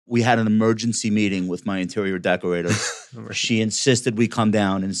we had an emergency meeting with my interior decorator. She insisted we come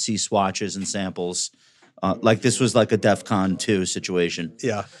down and see swatches and samples. Like this was like a DEF CON 2 situation.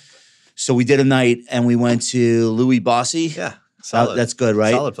 Yeah. So we did a night and we went to Louis Bossy. Yeah. Solid. That's good,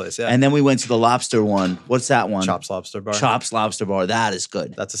 right? Solid place, yeah. And then we went to the lobster one. What's that one? Chops Lobster Bar. Chops Lobster Bar. That is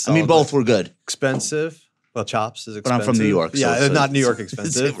good. That's a solid I mean, both place. were good. Expensive. Well, Chops is expensive. But I'm from New York. Yeah, so not New York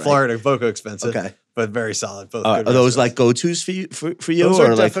expensive. right. Florida, Boca expensive. Okay. But very solid. Both Are good those restaurants. like go-tos for you? For you, Those or are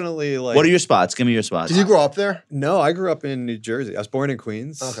like, definitely like. what are your spots? Give me your spots. Did you grow up there? No, I grew up in New Jersey. I was born in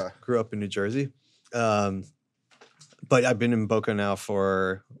Queens. Okay. Grew up in New Jersey. But I've been in Boca now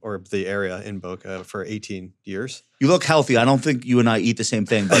or the area in Boca for 18 years. You look healthy. I don't think you and I eat the same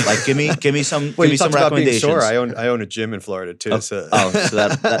thing, but like, give me some, Well, give me you some talked about being recommendations. sore. I own a gym in Florida too. So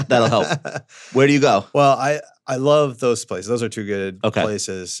that'll help. Where do you go? Well, I love those places. Those are two good Okay.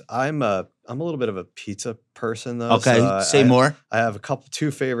 places. I'm a little bit of a pizza person though. Okay, so say more. I have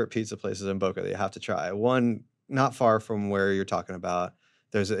two favorite pizza places in Boca that you have to try. One not far from where you're talking about.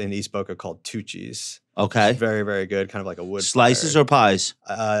 There's in East Boca called Tucci's. Okay. Very, very good. Kind of like a wood Slices fire. or pies?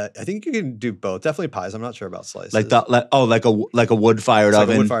 I think you can do both. Definitely pies. I'm not sure about slices. Like a wood fired It's like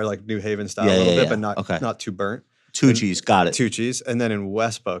oven. a wood fire, like New Haven style Yeah, a little yeah, bit, yeah. but not too burnt. Tucci's, got it. Tucci's. And then in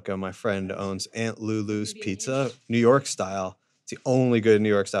West Boca, my friend owns Aunt Lulu's Pizza, New York style. It's the only good New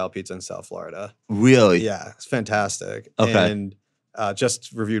York style pizza in South Florida. Really? Yeah, it's fantastic. Okay. And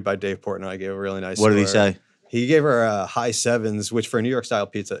just reviewed by Dave Portnoy. Gave a really nice What did he score. say? He gave her high 7s, which for a New York style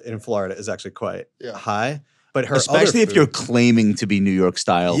pizza in Florida is actually quite high. But her Especially if you're claiming to be New York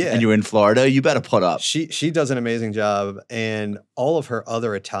style and you're in Florida, you better put up. She does an amazing job, and all of her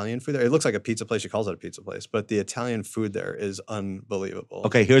other Italian food there. It looks like a pizza place. She calls it a pizza place, but the Italian food there is unbelievable.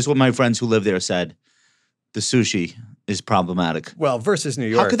 Okay, here's what my friends who live there said: the sushi is problematic. Well, versus New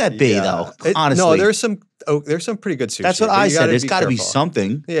York, How could that be though? Honestly, no, there's some pretty good sushi. That's what but I you said. gotta There's be got to be careful.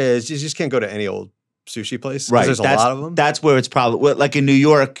 something. Yeah, you just can't go to any old sushi place. 'Cause Right. There's a lot of them. That's where it's probably like in New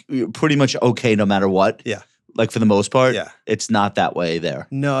York, you're pretty much okay no matter what. Yeah. Like for the most part. Yeah. It's not that way there.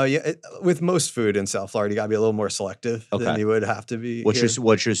 No, yeah. With most food in South Florida, you got to be a little more selective than you would have to be. What's here.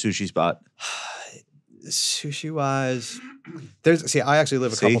 your sushi spot? Sushi wise, I actually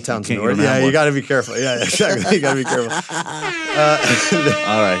live a couple towns you north. don't have Yeah, you one. got to be careful. Yeah, exactly. You got to be careful.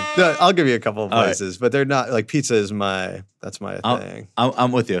 All right. No, I'll give you a couple of All right. places, but they're not like pizza is my thing.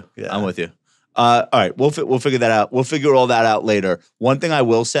 I'm with you. Yeah. I'm with you. All right, we'll figure that out. We'll figure all that out later. One thing I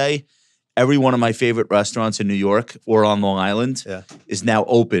will say, every one of my favorite restaurants in New York or on Long Island is now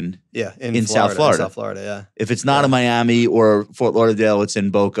open. Yeah, in South Florida. South Florida, yeah. If it's not in Miami or Fort Lauderdale, it's in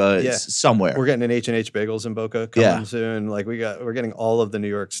Boca. It's somewhere. We're getting an H&H Bagels in Boca coming soon. Like we're getting all of the New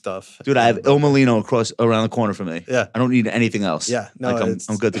York stuff. Dude, I have Il Molino around the corner from me. Yeah. I don't need anything else. Yeah, no, like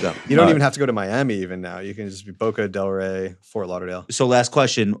I'm good to go. You don't even have to go to Miami even now. You can just be Boca, Delray, Fort Lauderdale. So last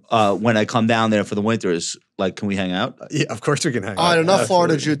question, when I come down there for the winters, like, can we hang out? Yeah, of course we can hang out. All right, enough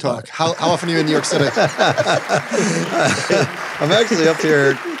Florida Jew talk. How often are you in New York City? I'm actually up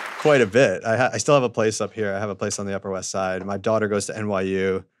here quite a bit. I still have a place up here. I have a place on the Upper West Side. My daughter goes to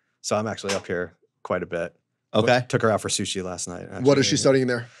NYU, so I'm actually up here quite a bit. Okay. Took her out for sushi last night. Actually. What is she studying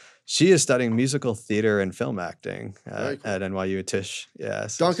there? She is studying musical theater and film acting Very cool. at NYU. Tisch. Yeah.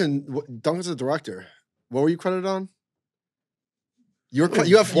 So Duncan's a director. What were you credited on? You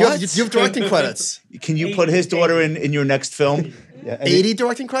have directing credits. Can you put his daughter in your next film? Yeah, 80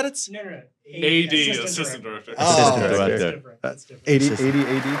 directing credits? No. AD, assistant director. Assistant director. That's different. 80 AD.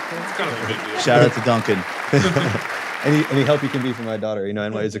 It's kind of a big deal. Shout out to Duncan. Any help you can be for my daughter. You know,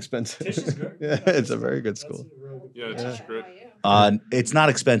 NYU is expensive. Tisch is great. Yeah, it's a very good school. Yeah, it's just great. It's not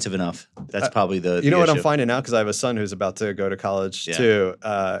expensive enough. That's probably the You know what issue. I'm finding now, because I have a son who's about to go to college too.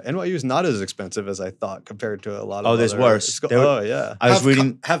 NYU is not as expensive as I thought compared to a lot of there's other worse. schools. There- Oh yeah. I was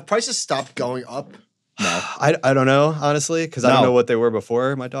reading. Have prices stopped going up? No. I don't know, honestly, because I don't No. know what they were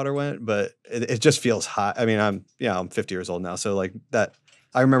before my daughter went, but it just feels high. I mean, I'm 50 years old now, so like that.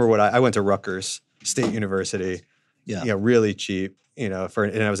 I remember I went to Rutgers State University. Yeah. You know, really cheap. You know,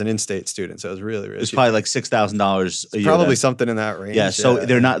 and I was an in-state student, so it was really, really It's cheap. probably like $6,000 a year. Probably then. something in that range. Yeah, so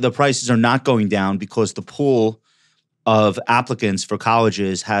the prices are not going down because the pool of applicants for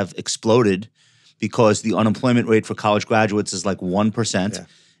colleges have exploded because the unemployment rate for college graduates is like 1%.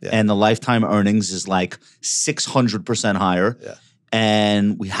 Yeah. And the lifetime earnings is like 600% higher. Yeah.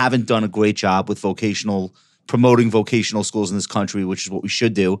 And we haven't done a great job with promoting vocational schools in this country, which is what we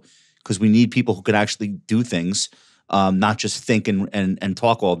should do, because we need people who can actually do things, not just think and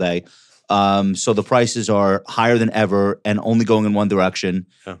talk all day. So the prices are higher than ever and only going in one direction.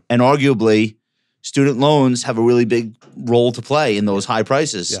 Yeah. And arguably, student loans have a really big role to play in those high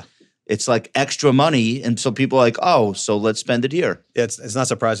prices. Yeah. it's like extra money. And so people are like, oh, so let's spend it here. It's not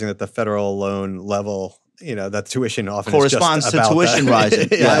surprising that the federal loan level, that tuition often corresponds is to just tuition that. rising.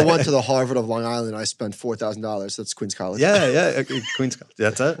 Yeah, I went to the Harvard of Long Island. I spent $4,000. That's Queens College. Yeah. Queens College.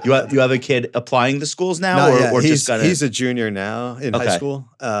 That's it. You have a kid applying to schools now, Not yet. or he's, just gonna? he's a junior now in Okay. high school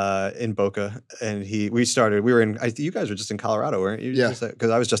in Boca, and we were in. You guys were just in Colorado, weren't you? Yeah. Because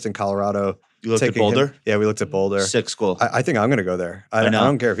I was just in Colorado. You looked at taking him- Boulder? Yeah, we looked at Boulder. Sick school. I think I'm going to go there. I know.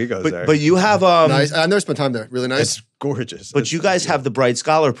 don't care if he goes there. But you have Nice. I've never spent time there. Really nice. It's gorgeous. But you guys have the Bright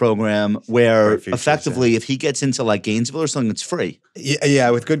Scholar program where Bright Futures, effectively, if he gets into like Gainesville or something, it's free. Yeah,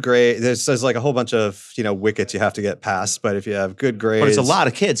 with good grade. There's like a whole bunch of wickets you have to get past. But if you have good grades, But it's a lot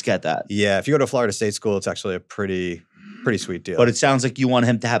of kids get that. Yeah, if you go to a Florida State school, it's actually a pretty sweet deal. But it sounds like you want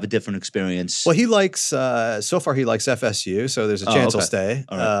him to have a different experience. Well, he likes so far he likes FSU, so there's a chance he'll stay.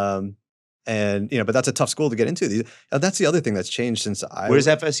 All right. And but that's a tough school to get into. That's the other thing that's changed since I. Where's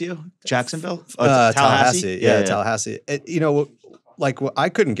FSU? Jacksonville? Tallahassee. Yeah, Tallahassee. I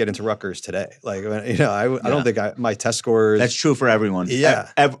couldn't get into Rutgers today. I don't think my test scores. That's true for everyone. Yeah.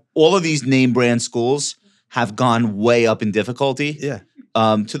 All of these name brand schools have gone way up in difficulty. Yeah.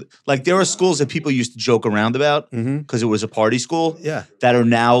 There are schools that people used to joke around about because it was a party school. Yeah. That are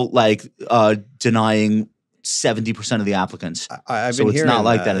now denying 70% of the applicants. I've so been it's not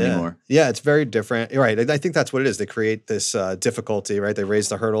like that anymore. Yeah, it's very different. You're right. I think that's what it is. They create this difficulty, right? They raise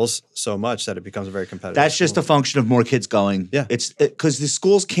the hurdles so much that it becomes a very competitive. That's just a function of more kids going. Yeah. It's because the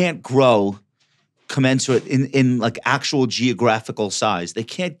schools can't grow commensurate in like actual geographical size. They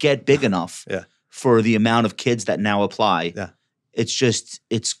can't get big enough for the amount of kids that now apply. Yeah.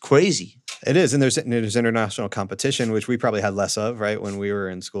 It's crazy. It is, and there's international competition, which we probably had less of, right, when we were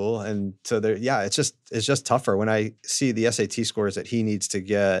in school, and so it's just tougher. When I see the SAT scores that he needs to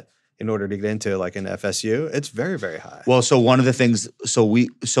get in order to get into like an FSU, it's very, very high. Well, so one of the things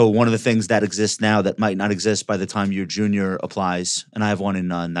that exists now that might not exist by the time your junior applies, and I have one in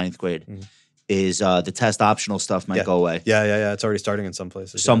ninth grade, is the test optional stuff might go away. Yeah. It's already starting in some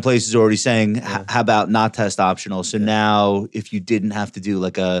places. Some places are already saying, how about not test optional? So now if you didn't have to do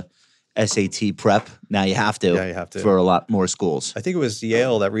like a SAT prep, now you have to. Yeah, you have to. For a lot more schools. I think it was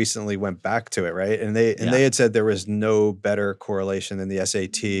Yale that recently went back to it, right? And they had said there was no better correlation than the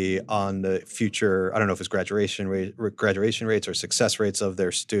SAT on the future. I don't know if it's graduation rates or success rates of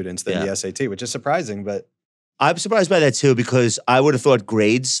their students than the SAT, which is surprising, but. I'm surprised by that too, because I would have thought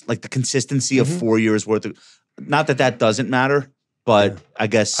grades, like the consistency of 4 years worth of, not that doesn't matter, but I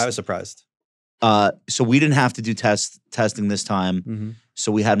guess. I was surprised. So we didn't have to do testing this time. So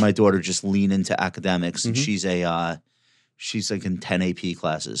we had my daughter just lean into academics, and she's like in 10 AP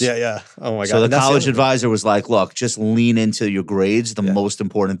classes. Yeah. Oh my God. So the college advisor was like, look, just lean into your grades, the most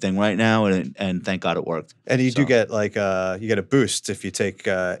important thing right now. And thank God it worked. And you do get you get a boost if you take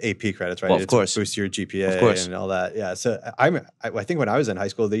AP credits, right? Well, of course. Boost your GPA Of course. and all that. Yeah. So I think when I was in high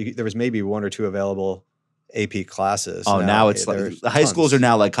school, there was maybe 1 or 2 available AP classes. Oh, now it's like the high schools are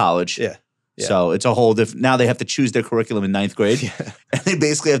now like college. Yeah. So it's a whole different. Now they have to choose their curriculum in ninth grade, and they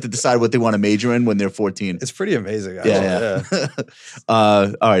basically have to decide what they want to major in when they're 14. It's pretty amazing. Yeah.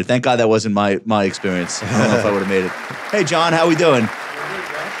 All right. Thank God that wasn't my experience. I don't know if I would have made it. Hey, John, how we doing?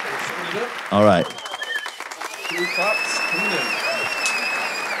 All right.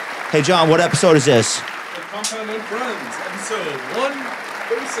 Hey, John, what episode is this? The Compound and Friends, episode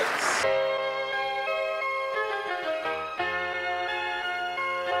 136.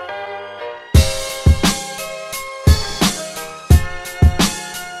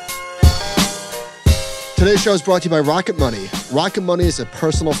 Today's show is brought to you by Rocket Money. Rocket Money is a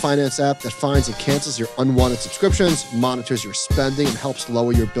personal finance app that finds and cancels your unwanted subscriptions, monitors your spending, and helps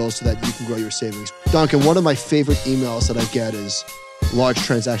lower your bills so that you can grow your savings. Duncan, one of my favorite emails that I get is large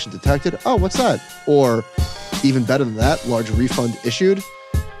transaction detected. Oh, what's that? Or even better than that, large refund issued.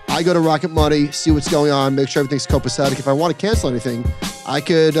 I go to Rocket Money, see what's going on, make sure everything's copacetic. If I want to cancel anything, I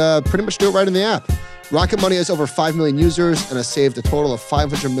could pretty much do it right in the app. Rocket Money has over 5 million users and has saved a total of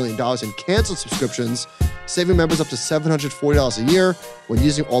 $500 million in canceled subscriptions, saving members up to $740 a year when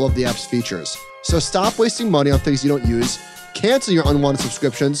using all of the app's features. So stop wasting money on things you don't use. Cancel your unwanted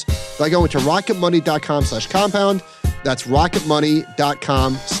subscriptions by going to rocketmoney.com/compound. That's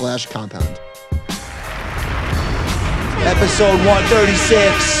rocketmoney.com/compound. Episode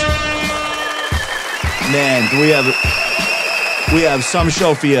 136. Man, we have some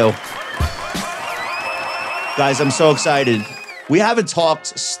show for you. Guys, I'm so excited. We haven't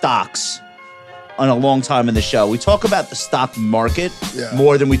talked stocks in a long time in the show. We talk about the stock market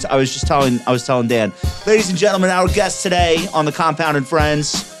more than I was telling Dan. Ladies and gentlemen, our guest today on the Compound and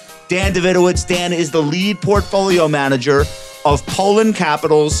Friends, Dan Davidowitz. Dan is the lead portfolio manager of Polen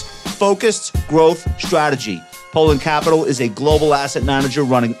Capital's focused growth strategy. Polen Capital is a global asset manager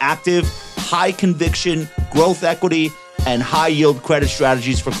running active, high conviction growth equity and high yield credit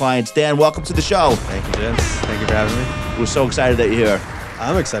strategies for clients. Dan, welcome to the show. Thank you, James. Thank you for having me. We're so excited that you're here.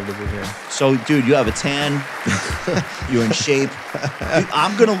 I'm excited to be here. So, dude, you have a tan. You're in shape. Dude,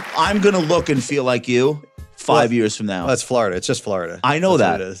 I'm gonna look and feel like you 5 years from now. That's Florida. It's just Florida. I know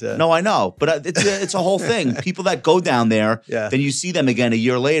That's that. what it is, yeah. No, I know, but it's a whole thing. People that go down there, then you see them again a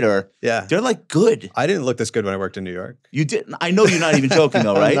year later. Yeah, they're like good. I didn't look this good when I worked in New York. You didn't. I know you're not even joking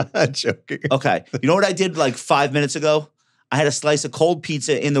though, right? I'm not joking. Okay. You know what I did like 5 minutes ago? I had a slice of cold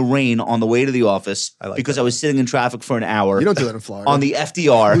pizza in the rain on the way to the office because I was sitting in traffic for an hour. You don't do that in Florida. On the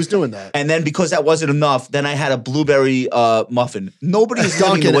FDR. Who's doing that? And then because that wasn't enough, then I had a blueberry muffin. Nobody's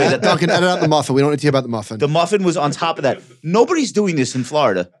living the way that. Duncan, edit out the muffin. We don't need to hear about the muffin. The muffin was on top of that. Nobody's doing this in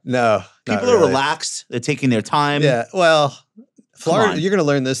Florida. No. People are relaxed. They're taking their time. Yeah. Well, Florida, you're going to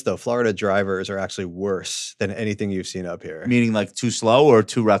learn this though. Florida drivers are actually worse than anything you've seen up here. Meaning like too slow or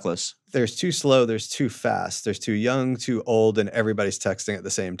too reckless? There's too slow, there's too fast, there's too young, too old, and everybody's texting at the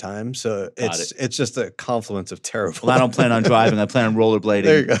same time. So it's just a confluence of terrible. Well, I don't plan on driving. I plan on rollerblading,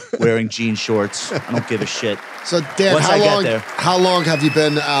 there you go. wearing jean shorts. I don't give a shit. So Dan, how long have you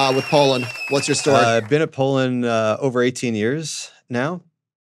been with Polen? What's your story? I've been at Polen over 18 years now.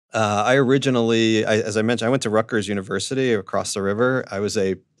 I originally, as I mentioned, I went to Rutgers University across the river. I was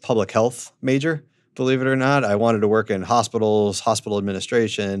a public health major, believe it or not. I wanted to work in hospitals, hospital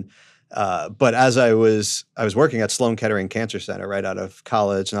administration. But as I was working at Sloan Kettering Cancer Center right out of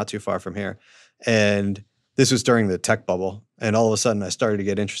college, not too far from here. And this was during the tech bubble. And all of a sudden I started to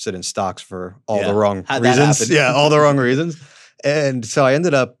get interested in stocks for all the wrong reasons. Yeah, all the wrong reasons. And so I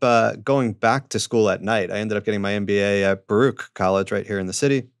ended up going back to school at night. I ended up getting my MBA at Baruch College right here in the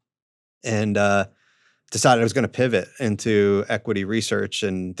city. And decided I was going to pivot into equity research.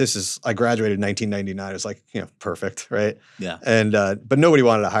 And I graduated in 1999. It was like, perfect, right? Yeah. And, but nobody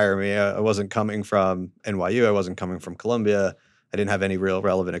wanted to hire me. I wasn't coming from NYU. I wasn't coming from Columbia. I didn't have any real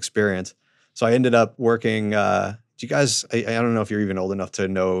relevant experience. So I ended up working, do you guys, I don't know if you're even old enough to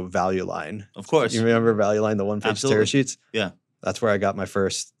know Value Line. Of course. You remember Value Line, the one-page tear sheets? Yeah. That's where I got my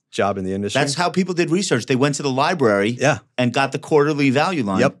first job in the industry. That's how people did research. They went to the library and got the quarterly Value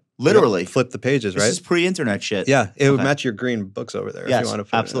Line. Yep. Literally. Flip the pages, right? This is pre-internet shit. Yeah. It would match your green books over there if you want to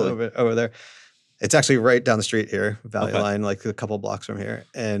put it over there. It's actually right down the street here, Value Line, like a couple blocks from here.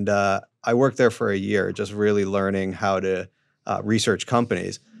 And I worked there for a year, just really learning how to research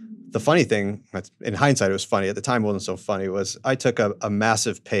companies. The funny thing, in hindsight, it was funny. At the time, it wasn't so funny, was I took a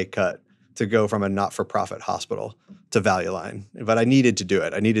massive pay cut to go from a not-for-profit hospital to Value Line. But I needed to do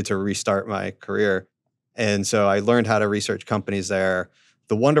it. I needed to restart my career. And so I learned how to research companies there.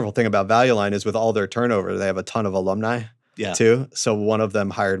 The wonderful thing about Value Line is with all their turnover, they have a ton of alumni too. So one of them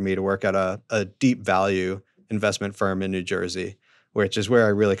hired me to work at a deep value investment firm in New Jersey, which is where I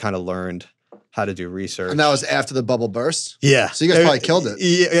really kind of learned how to do research. And that was after the bubble burst? Yeah. So you guys probably killed it.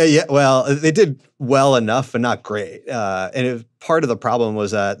 Yeah. Well, they did well enough, but not great. And part of the problem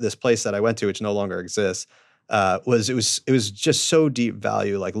was that this place that I went to, which no longer exists, it was just so deep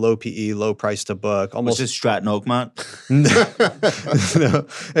value, like low PE, low price to book. Almost. Was this Stratton Oakmont? No.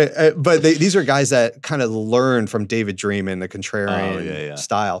 But these are guys that kind of learned from David Dreamin, the contrarian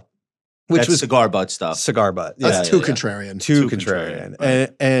style. Which was cigar butt stuff. Cigar butt. That's too contrarian. Too contrarian. Right.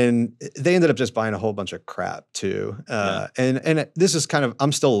 And they ended up just buying a whole bunch of crap too. And this is kind of,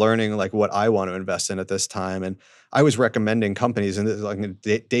 I'm still learning like what I want to invest in at this time. And I was recommending companies, and this is like going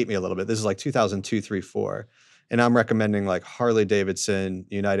to date me a little bit. This is like 2002, 3, 4. And I'm recommending like Harley Davidson,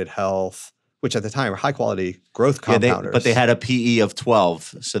 United Health, which at the time were high quality growth compounders. But they had a PE of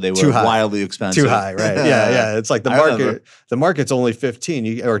 12, so they were wildly expensive. Too high, right? Yeah. It's like the market's only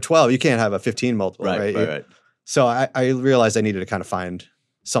 15 or 12. You can't have a 15 multiple, right? So I realized I needed to kind of find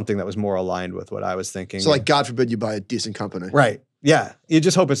something that was more aligned with what I was thinking. So like, God forbid you buy a decent company. Right. Yeah. You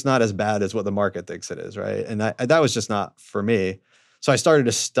just hope it's not as bad as what the market thinks it is, right? And that was just not for me. So I started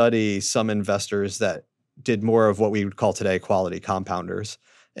to study some investors that did more of what we would call today quality compounders.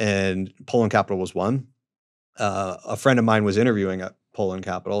 And Polen Capital was one. A friend of mine was interviewing at Polen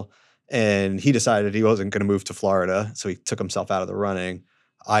Capital, and he decided he wasn't going to move to Florida, so he took himself out of the running.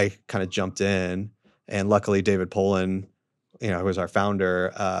 I kind of jumped in, and luckily David Polen, who was our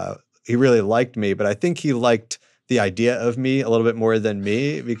founder, he really liked me, but I think he liked the idea of me a little bit more than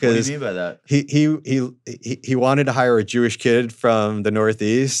me, because What do you mean by that? he wanted to hire a Jewish kid from the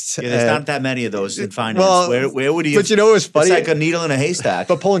Northeast. Yeah, there's not that many of those in finance. Well, where would he? But you know what's funny? It's like a needle in a haystack.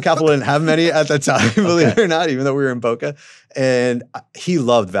 But Polen Capital didn't have many at the time, believe it or not, even though we were in Boca. And he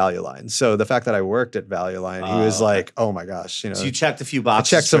loved Value Line. So the fact that I worked at Value Line, he was like, "Oh my gosh, So you checked a few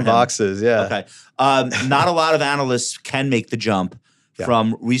boxes. I checked some boxes, yeah. Okay. Not a lot of analysts can make the jump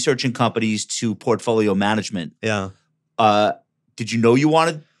from researching companies to portfolio management. Yeah. Did you know you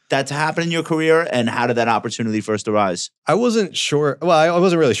wanted that to happen in your career, and how did that opportunity first arise? I wasn't sure. Well, I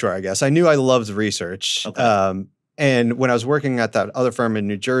wasn't really sure, I guess. I knew I loved research. Okay. And when I was working at that other firm in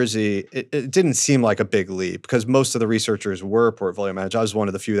New Jersey, it didn't seem like a big leap because most of the researchers were portfolio managers. I was one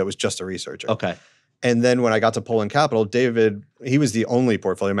of the few that was just a researcher. Okay. And then when I got to Polen Capital, David, he was the only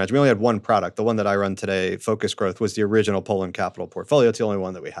portfolio manager. We only had one product. The one that I run today, Focus Growth, was the original Polen Capital portfolio. It's the only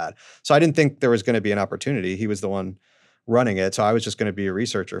one that we had. So I didn't think there was going to be an opportunity. He was the one running it. So I was just going to be a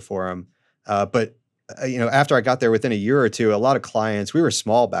researcher for him. But after I got there, within a year or two, a lot of clients, we were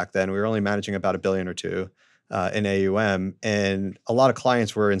small back then. We were only managing about $1 billion or $2 billion in AUM. And a lot of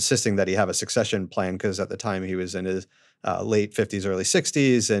clients were insisting that he have a succession plan because at the time he was in his late 50s, early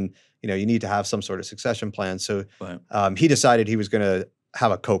 60s. And you need to have some sort of succession plan. So he decided he was going to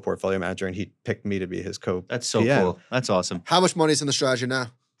have a co-portfolio manager, and he picked me to be his co-PM. That's so cool. That's awesome. How much money is in the strategy now?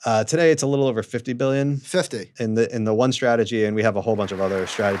 Today, it's a little over 50 billion. 50 in the one strategy, and we have a whole bunch of other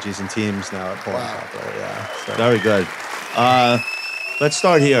strategies and teams now at Polen Capital. Yeah, so. Very good. Let's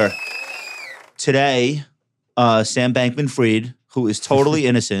start here. Today, Sam Bankman-Fried, who is totally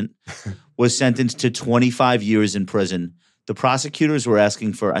innocent, was sentenced to 25 years in prison. The prosecutors were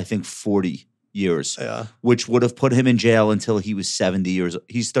asking for, I think, 40 years, which would have put him in jail until he was 70 years old.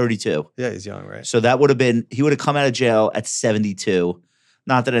 He's 32. Yeah, he's young, right? So that would have been, he would have come out of jail at 72.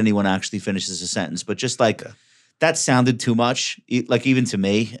 Not that anyone actually finishes a sentence, but just that sounded too much, like even to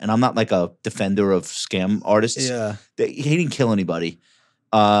me. And I'm not like a defender of scam artists. Yeah. He didn't kill anybody.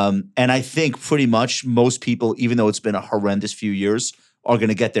 And I think pretty much most people, even though it's been a horrendous few years, are going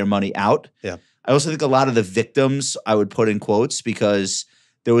to get their money out. Yeah. I also think a lot of the victims I would put in quotes because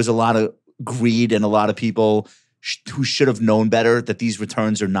there was a lot of greed and a lot of people who should have known better that these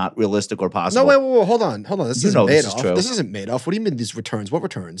returns are not realistic or possible. No, wait, hold on. This isn't Madoff. Is true. This isn't Madoff. What do you mean these returns? What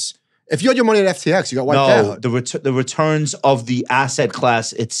returns? If you had your money at FTX, you got wiped out. The returns of the asset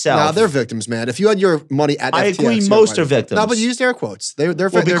class itself. Nah, they're victims, man. If you had your money at FTX, I agree, most are victims. No, but you use air quotes. They're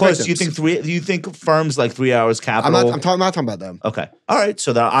because victims. you think firms like 3 Hours Capital. I'm not talking about them. Okay, all right.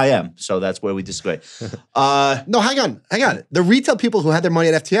 So I am. So that's where we disagree. No, hang on. The retail people who had their money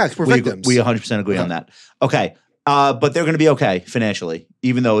at FTX were victims. We 100% agree on that. Okay, but they're going to be okay financially,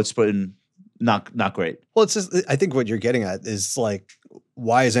 even though it's been not great. Well, it's just, I think what you're getting at is like,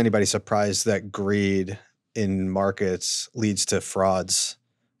 why is anybody surprised that greed in markets leads to frauds?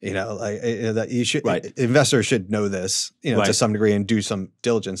 That you should, investors should know this, to some degree and do some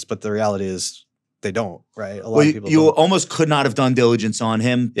diligence. But the reality is they don't, right? A lot of people you don't. almost could not have done diligence on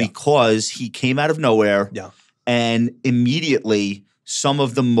him because he came out of nowhere. Yeah. And immediately some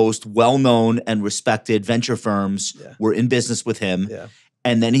of the most well-known and respected venture firms were in business with him. Yeah.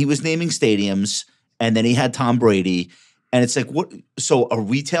 And then he was naming stadiums, and then he had Tom Brady. And it's like, what? So a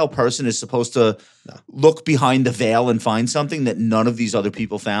retail person is supposed to look behind the veil and find something that none of these other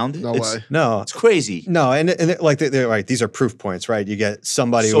people found? No way. No. It's crazy. No, and they're right. These are proof points, right? You get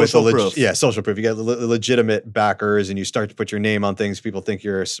somebody Social with proof. Social proof. You get legitimate backers, and you start to put your name on things. People think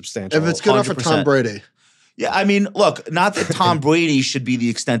you're a substantial. If it's good enough for 100%. Tom Brady. Yeah, I mean, look, not that Tom Brady should be the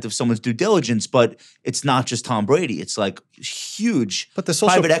extent of someone's due diligence, but it's not just Tom Brady. It's like huge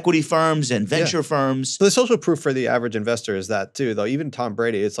private equity firms and venture firms. But the social proof for the average investor is that too, though. Even Tom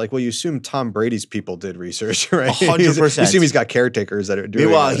Brady, it's like, well, you assume Tom Brady's people did research, right? 100%. You assume he's got caretakers that are doing it.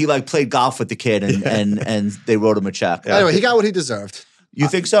 Meanwhile, he played golf with the kid and they wrote him a check. Anyway, he got what he deserved. You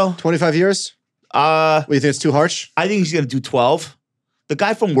think so? 25 years? What, you think it's too harsh? I think he's going to do 12. The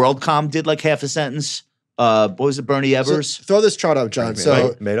guy from WorldCom did like half a sentence. What was it, Bernie Evers? So, throw this chart up, John.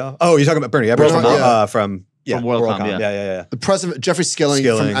 Madoff? Oh, you're talking about Bernie Evers from WorldCom. Yeah. The president, Jeffrey Skilling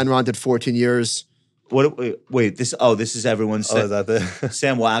from Enron, did 14 years. Wait, this is everyone's. Oh, is that the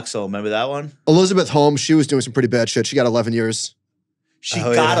Sam Waxel? Remember that one? Elizabeth Holmes, she was doing some pretty bad shit. She got 11 years. She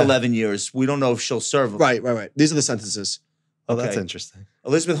got 11 years. We don't know if she'll serve. Right. These are the sentences. Oh, that's interesting.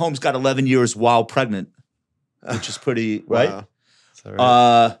 Elizabeth Holmes got 11 years while pregnant, which is pretty, right? Wow. Is that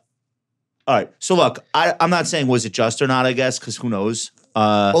right? All right. So look, I'm not saying was it just or not, I guess, because who knows?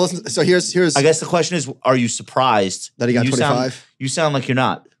 Well, listen, so here's I guess the question is, are you surprised that he got 25? You sound like you're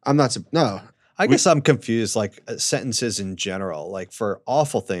not. I'm not. No. I guess I'm confused, like sentences in general, like for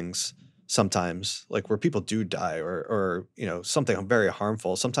awful things, sometimes, like where people do die or something very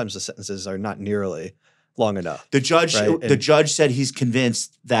harmful. Sometimes the sentences are not nearly long enough. The judge said he's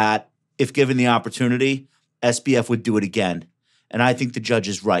convinced that if given the opportunity, SBF would do it again. And I think the judge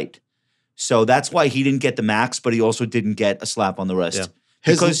is right. So that's why he didn't get the max, but he also didn't get a slap on the wrist.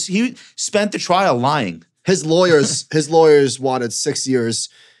 Yeah. Because he spent the trial lying. His lawyers wanted 6 years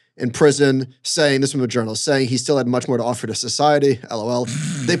in prison, saying, this from a journalist, saying he still had much more to offer to society, LOL.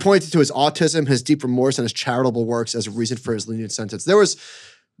 They pointed to his autism, his deep remorse, and his charitable works as a reason for his lenient sentence. There was,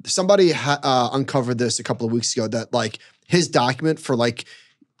 somebody uncovered this a couple of weeks ago, that like his document for like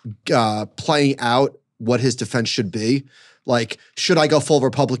playing out what his defense should be, like, should I go full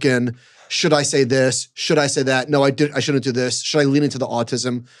Republican? Should I say this? Should I say that? No, I shouldn't do this. Should I lean into the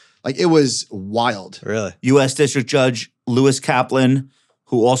autism? Like, it was wild. Really? U.S. District Judge Lewis Kaplan,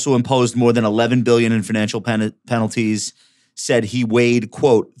 who also imposed more than $11 billion in financial penalties, said he weighed,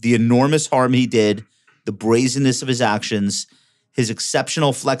 quote, the enormous harm he did, the brazenness of his actions, his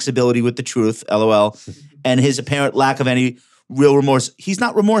exceptional flexibility with the truth, LOL, and his apparent lack of any real remorse. He's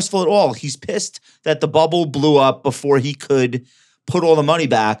not remorseful at all. He's pissed that the bubble blew up before he could put all the money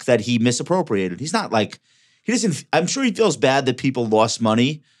back that he misappropriated. He's not like, he doesn't, I'm sure he feels bad that people lost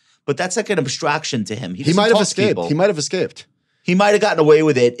money, but that's like an abstraction to him. He might have escaped. He might have escaped. He might have gotten away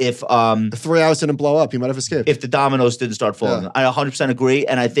with it if 3 hours didn't blow up. He might have escaped. If the dominoes didn't start falling. Yeah. I 100% agree,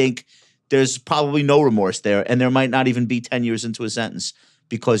 and I think there's probably no remorse there, and there might not even be 10 years into a sentence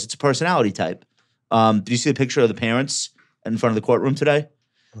because it's a personality type. Did you see the picture of the parents in front of the courtroom today?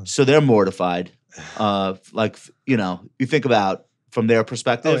 So they're mortified. You think about from their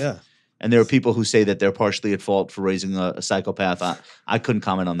perspective. Oh, yeah. And there are people who say that they're partially at fault for raising a psychopath. I couldn't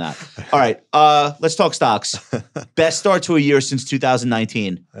comment on that. All right, let's talk stocks. Best start to a year since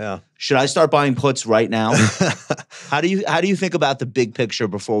 2019. Yeah. Should I start buying puts right now? How do you think about the big picture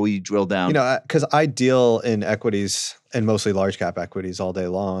before we drill down? Because I deal in equities and mostly large cap equities all day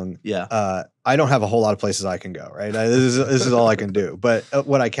long. Yeah. I don't have a whole lot of places I can go. Right. This is all I can do. But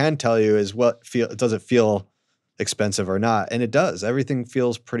what I can tell you is does it feel expensive or not? And it does. Everything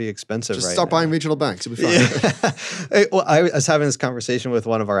feels pretty expensive right now. Just start buying regional banks. It'll be fine. Yeah. Well, I was having this conversation with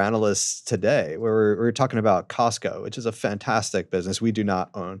one of our analysts today where we were talking about Costco, which is a fantastic business. We do not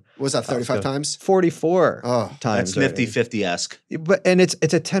own. What was that, 35 times? 44 times. That's nifty 50-esque. And it's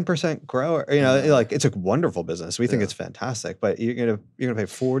a 10% grower. Like it's a wonderful business. We think it's fantastic, but you're gonna pay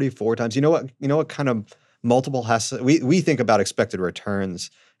 44 times. You know what kind of multiple has to, we think about expected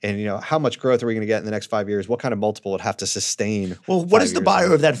returns. And how much growth are we going to get in the next 5 years? What kind of multiple would have to sustain? Well, what is the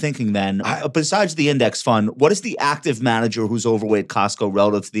buyer of that thinking then? Besides the index fund, what is the active manager who's overweight Costco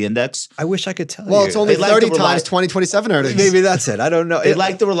relative to the index? I wish I could tell you. Well, it's only 30 times 2027 earnings. Maybe that's it. I don't know. They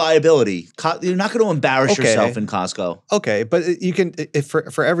like the reliability. You're not going to embarrass yourself in Costco. Okay, but you can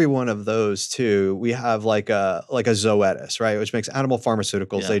for every one of those two, we have like a Zoetis, right, which makes animal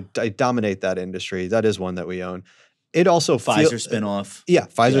pharmaceuticals. Yeah. They dominate that industry. That is one that we own. It also Pfizer spinoff. Yeah,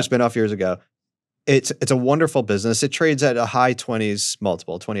 Pfizer spinoff years ago. It's a wonderful business. It trades at a high 20s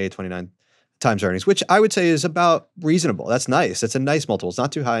multiple, 28, 29 times earnings, which I would say is about reasonable. That's nice. It's a nice multiple. It's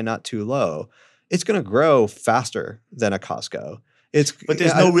not too high, not too low. It's going to grow faster than a Costco. But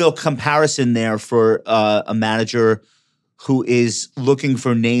there's no real comparison there for a manager who is looking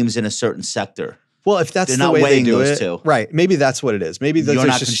for names in a certain sector. Well, if that's the way they do it, right? Maybe that's what it is. Maybe there's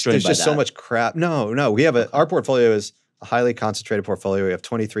just so much crap. No. We have our portfolio is a highly concentrated portfolio. We have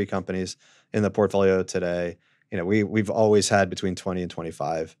 23 companies in the portfolio today. We've always had between 20 and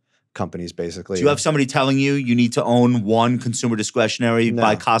 25 companies, basically. Do you have somebody telling you need to own one consumer discretionary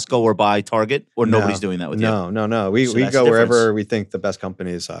by Costco or by Target, or nobody's doing that with you? No. We go wherever we think the best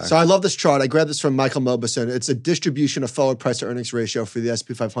companies are. So I love this chart. I grabbed this from Michael Mobison. It's a distribution of forward price to earnings ratio for the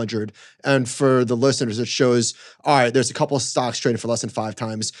S&P 500. And for the listeners, it shows, all right, there's a couple of stocks trading for less than 5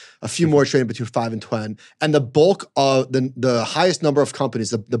 times, a few more trading between 5 and 10. And the bulk of the highest number of companies,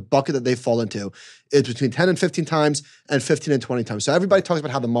 the bucket that they fall into, is between 10 and 15 times and 15 and 20 times. So everybody talks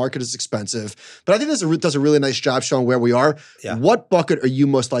about how the market is expensive, but I think this does a really nice job showing where we are. Yeah. What bucket are you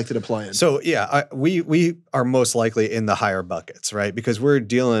most likely to play in? So we are most likely in the higher buckets, right? Because we're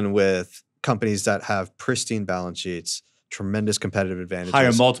dealing with companies that have pristine balance sheets, tremendous competitive advantages.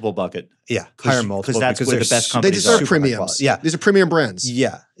 Higher multiple bucket. Yeah, higher multiple. Because that's where the best companies are. They deserve premiums. Yeah. These are premium brands.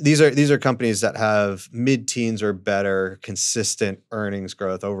 Yeah. These are companies that have mid-teens or better consistent earnings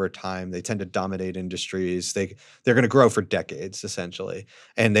growth over time. They tend to dominate industries. They're going to grow for decades, essentially.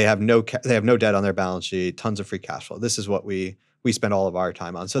 And they have no debt on their balance sheet, tons of free cash flow. This is what we spend all of our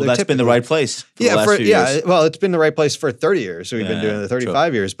time on. So that's been the right place for the last few years. Well, it's been the right place for 30 years. So we've been doing it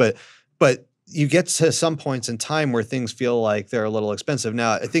 35 years. But you get to some points in time where things feel like they're a little expensive.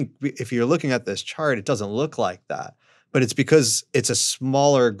 Now, I think if you're looking at this chart, it doesn't look like that, but it's because it's a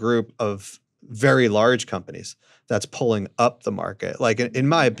smaller group of very large companies that's pulling up the market. Like in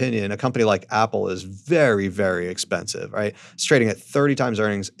my opinion, a company like Apple is very, very expensive, right? It's trading at 30 times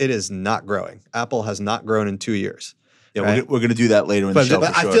earnings. It is not growing. Apple has not grown in 2 years. Yeah, right? we're going to do that later in the show.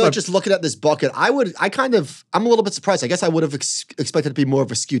 But I feel like just looking at this bucket, I'm a little bit surprised. I guess I would have expected it to be more of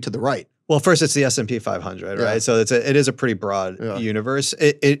a skew to the right. Well, first it's the S&P 500, right? So it is a pretty broad universe.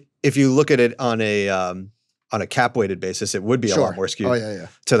 If you look at it on a cap weighted basis, it would be a lot more skewed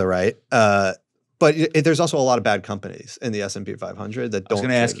to the right. But there's also a lot of bad companies in the S&P 500 that don't. I was going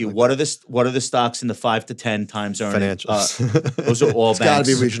to ask you, what are the stocks in the 5 to 10 times earnings? Financials. Those are all It's banks.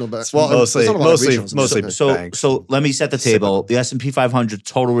 got to be regional banks. Well, mostly banks. So let me set the table. The S&P 500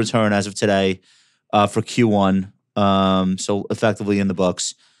 total return as of today for Q1, so effectively in the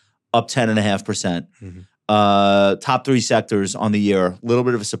books, up 10.5%. Mm-hmm. Top 3 sectors on the year, a little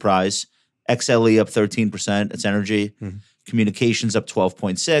bit of a surprise. XLE up 13%. It's energy. Mm-hmm. Communications up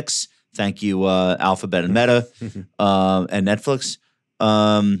 12.6%. Thank you, Alphabet and Meta and Netflix.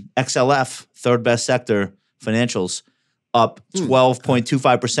 XLF, third best sector, financials, up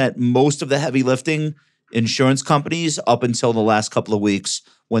 12.25%. Most of the heavy lifting, insurance companies, up until the last couple of weeks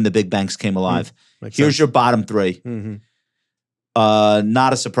when the big banks came alive. Here's your bottom 3.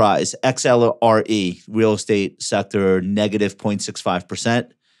 Not a surprise. XLRE, real estate sector, negative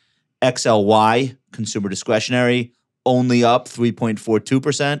 0.65%. XLY, consumer discretionary, only up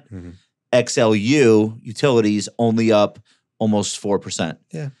 3.42%. XLU, utilities, only up almost 4%.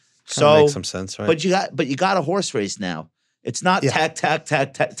 Yeah. So makes some sense, right? But you got a horse race now. It's not tech.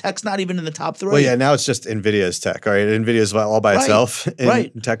 Tech's not even in the top 3. Well, yeah, now it's just NVIDIA's tech, all right? NVIDIA's all by itself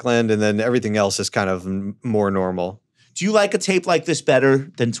in tech land, and then everything else is kind of more normal. Do you like a tape like this better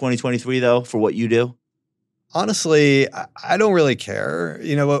than 2023, though, for what you do? Honestly, I don't really care,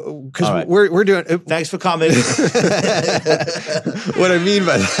 because we're doing. Thanks for coming. What I mean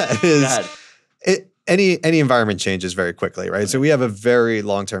by that is any environment changes very quickly, right? So we have a very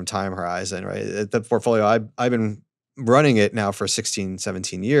long-term time horizon, right? The portfolio, I've been running it now for 16,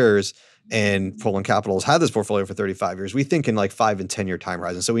 17 years, and Polen Capital has had this portfolio for 35 years. We think in like 5 and 10 year time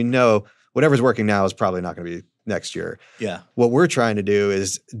horizon. So we know whatever's working now is probably not going to be next year. Yeah. What we're trying to do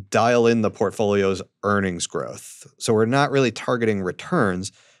is dial in the portfolio's earnings growth. So we're not really targeting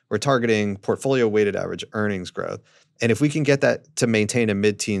returns. We're targeting portfolio weighted average earnings growth. And if we can get that to maintain a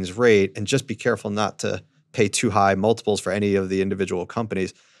mid-teens rate and just be careful not to pay too high multiples for any of the individual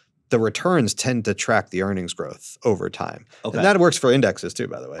companies, the returns tend to track the earnings growth over time. Okay. And that works for indexes too,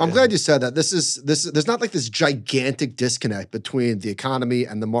 by the way. I'm glad you said that. There's not like this gigantic disconnect between the economy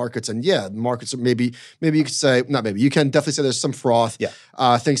and the markets. And the markets are maybe you could say, not maybe, you can definitely say there's some froth.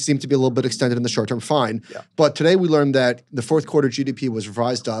 Yeah. Things seem to be a little bit extended in the short term, fine. Yeah. But today we learned that the fourth quarter GDP was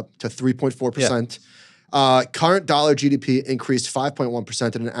revised up to 3.4%. Current dollar GDP increased 5.1%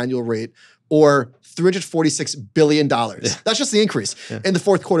 at an annual rate, or $346 billion. That's just the increase in the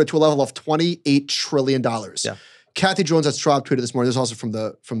fourth quarter to a level of $28 trillion. Kathy Jones at Schwab tweeted this morning. This is also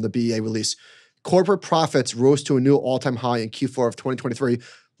from the BEA release. Corporate profits rose to a new all-time high in Q4 of 2023.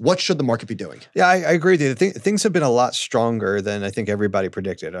 What should the market be doing? Yeah, I agree with you. Things have been a lot stronger than I think everybody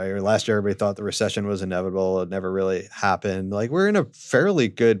predicted. Last year, everybody thought the recession was inevitable. It never really happened. Like, we're in a fairly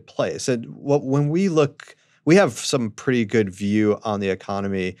good place. And when we look, we have some pretty good view on the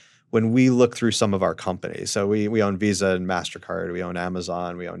economy when we look through some of our companies. So we own Visa and MasterCard, we own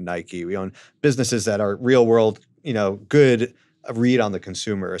Amazon, we own Nike, we own businesses that are real world, good read on the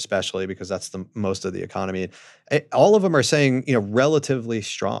consumer, especially because that's the most of the economy. All of them are saying, relatively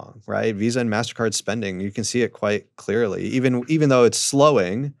strong, right? Visa and MasterCard spending, you can see it quite clearly. Even though it's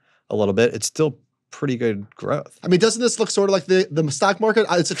slowing a little bit, it's still pretty good growth. I mean, doesn't this look sort of like the stock market?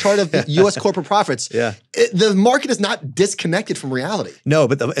 It's a chart of the U.S. corporate profits. Yeah. The market is not disconnected from reality. No,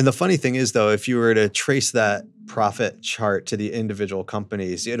 but the funny thing is, though, if you were to trace that profit chart to the individual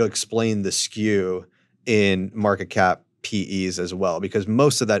companies, it'll explain the skew in market cap PEs as well, because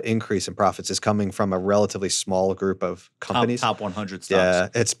most of that increase in profits is coming from a relatively small group of companies. Top 100 stocks. Yeah,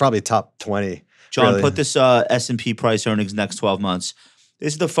 it's probably top 20. John, really. Put this S&P price earnings next 12 months.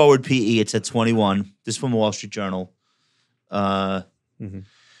 This is the forward PE. It's at 21. This is from Wall Street Journal.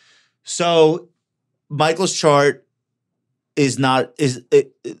 So Michael's chart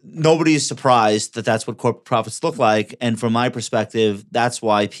nobody is surprised that that's what corporate profits look like. And from my perspective, that's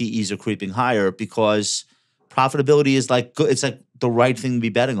why PEs are creeping higher, because profitability is like good. It's like the right thing to be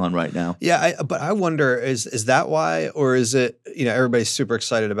betting on right now. Yeah, but I wonder, is that why? Or is it, everybody's super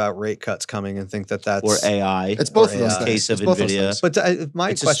excited about rate cuts coming and think that's... Or AI. It's both of those In things. case of It's both those NVIDIA. things. But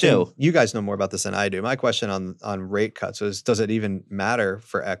my It's a question, stew. you guys know more about this than I do. My question on rate cuts is, does it even matter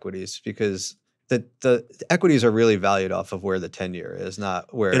for equities? Because the equities are really valued off of where the 10-year is,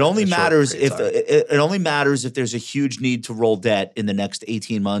 not where It only the short matters rates if are. it only matters if there's a huge need to roll debt in the next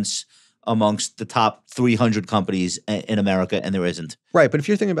 18 months amongst the top 300 companies in America, and there isn't. Right, but if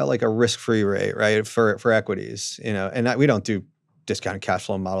you're thinking about like a risk-free rate, right, for equities, and we don't do discounted cash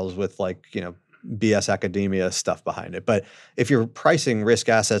flow models with like, BS academia stuff behind it. But if you're pricing risk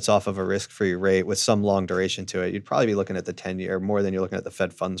assets off of a risk-free rate with some long duration to it, you'd probably be looking at the 10-year more than you're looking at the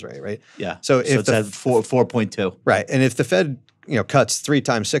Fed funds rate, right? Yeah. So if it's at 4.2. Right, and if the Fed cuts 3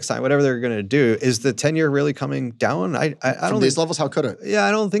 times, 6 times, whatever they're going to do, is the 10-year really coming down? I don't From think these levels, how could it? Yeah, I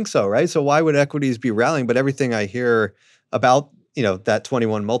don't think so, right? So why would equities be rallying? But everything I hear about that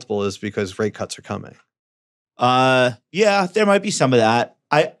 21 multiple is because rate cuts are coming. Yeah, there might be some of that.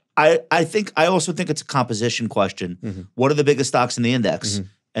 I also think it's a composition question. Mm-hmm. What are the biggest stocks in the index? Mm-hmm.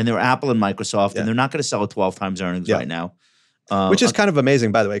 And they're Apple and Microsoft, Yeah. and they're not going to sell at 12 times earnings right now. Which is kind of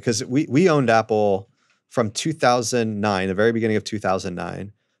amazing, by the way, because we owned Apple from 2009, the very beginning of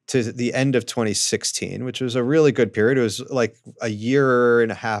 2009, to the end of 2016, which was a really good period. It was like a year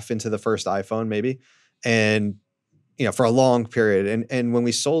and a half into the first iPhone, maybe. And for a long period. And when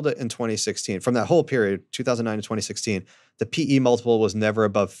we sold it in 2016, from that whole period, 2009 to 2016, the PE multiple was never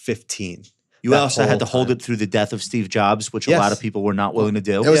above 15. You also had to hold it through the death of Steve Jobs, which a lot of people were not willing to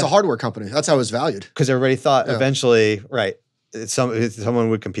do. It was a hardware company. That's how it was valued. Because everybody thought eventually, right, someone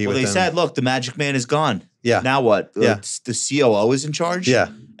would compete with Well, them. they said, look, the magic man is gone. Yeah. Now what? Yeah. The COO is in charge? Yeah.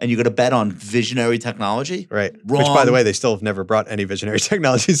 And you're going to bet on visionary technology? Right. Wrong. Which, by the way, they still have never brought any visionary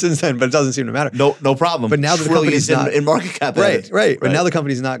technology since then, but it doesn't seem to matter. No problem. But now the company's not in market cap. Right. But now the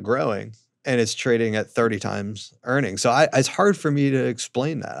company's not growing and it's trading at 30 times earnings. So it's hard for me to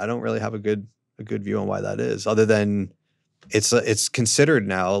explain that. I don't really have a good view on why that is, other than it's considered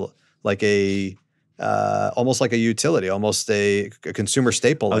now like almost like a utility, almost a consumer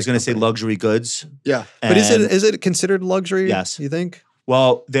staple. I was going to say luxury goods. Yeah. But is it considered luxury? Yes. You think?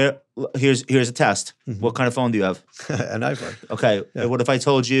 Well, here's a test. Mm-hmm. What kind of phone do you have? An iPhone. Okay. Yeah. What if I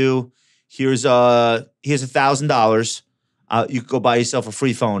told you here's $1,000? You could go buy yourself a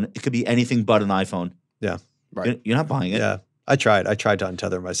free phone. It could be anything but an iPhone. Yeah. Right. You're not buying it. Yeah. I tried to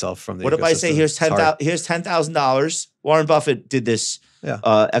untether myself from the What if I say ecosystem? here's $10,000? Warren Buffett did this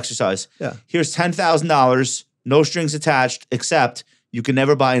exercise. Yeah. Here's $10,000, no strings attached, except you can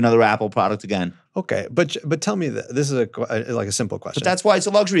never buy another Apple product again. Okay, but tell me that this is like a simple question. But that's why it's a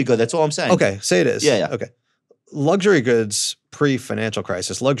luxury good. That's all I'm saying. Okay, say it is. Yeah. Okay. Luxury goods pre-financial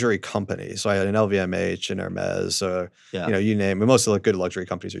crisis, luxury companies. So I had an LVMH and Hermes, you name it. Most of the good luxury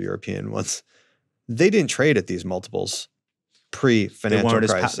companies are European ones. They didn't trade at these multiples pre-financial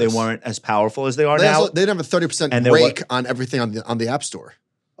crisis. They weren't as powerful as they are now. They didn't have a 30% rake on everything on the App Store.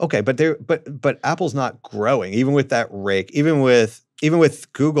 Okay, but Apple's not growing, even with that rake, even with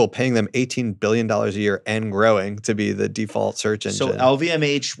Google paying them $18 billion a year and growing to be the default search engine. So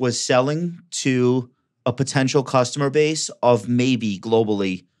LVMH was selling to a potential customer base of maybe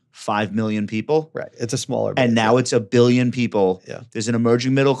globally 5 million people. Right. It's a smaller base. And now it's 1 billion people. Yeah. There's an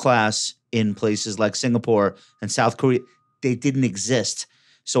emerging middle class in places like Singapore and South Korea. They didn't exist.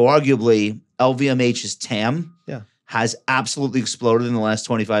 So arguably, LVMH's TAM has absolutely exploded in the last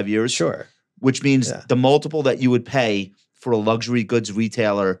 25 years. Sure. Which means the multiple that you would pay for a luxury goods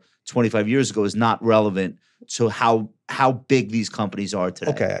retailer 25 years ago is not relevant to how big these companies are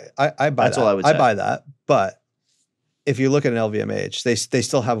today. Okay, I buy That's that. all I would say. I buy that. But if you look at an LVMH, they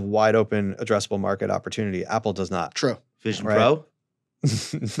still have wide open addressable market opportunity. Apple does not. True. Vision Pro?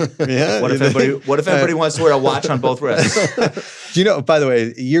 Yeah. What if everybody wants to wear a watch on both wrists? Do you know, by the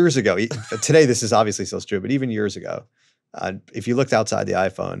way, years ago, today this is obviously still true, but even years ago, if you looked outside the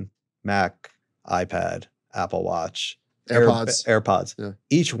iPhone, Mac, iPad, Apple Watch, AirPods,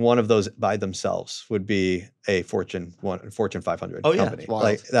 each one of those by themselves would be a Fortune 500 company. Wild.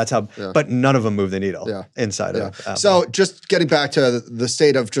 Like that's how, but none of them move the needle inside of Apple. So just getting back to the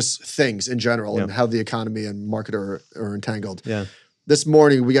state of just things in general and how the economy and market are entangled. Yeah. This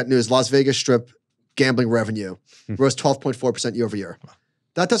morning, we got news. Las Vegas Strip gambling revenue rose 12.4% year over year.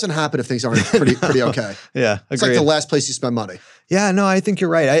 That doesn't happen if things aren't pretty okay. Yeah, it's like the last place you spend money. Yeah, no, I think you're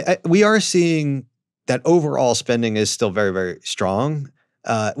right. We are seeing that overall spending is still very, very strong.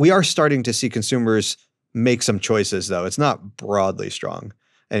 We are starting to see consumers make some choices, though. It's not broadly strong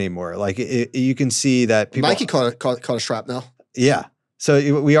anymore. Like you can see that people. Nike caught a shrapnel. Yeah.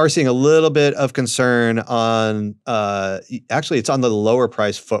 So we are seeing a little bit of concern on, actually it's on the lower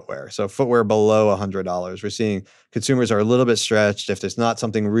price footwear. So footwear below $100. We're seeing consumers are a little bit stretched. If there's not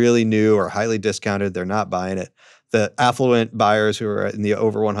something really new or highly discounted, they're not buying it. The affluent buyers who are in the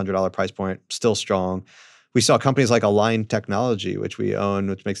over $100 price point, still strong. We saw companies like Align Technology, which we own,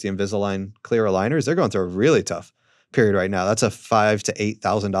 which makes the Invisalign clear aligners. They're going through a really tough period right now. That's a $5,000 to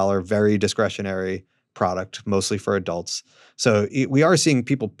 $8,000 very discretionary product, mostly for adults. So we are seeing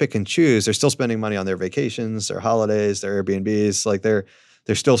people pick and choose. They're still spending money on their vacations, their holidays, their Airbnbs. Like they're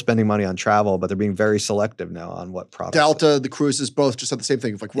still spending money on travel, but they're being very selective now on what products. Delta, the cruises, both just had the same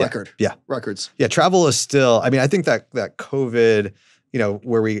thing, like records. Yeah, travel is still, I mean, I think that COVID,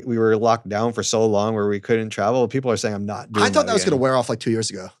 where we were locked down for so long where we couldn't travel, people are saying, I'm not doing I thought that was again. going to wear off like 2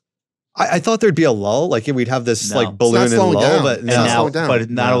 years ago. I thought there'd be a lull, like we'd have this like It's balloon not and lull, slowing down. but It's no. not slowing down. But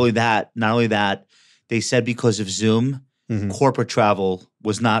not only that, they said because of Zoom, corporate travel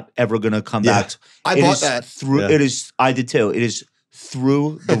was not ever going to come back. I bought that. It is. I did too. It is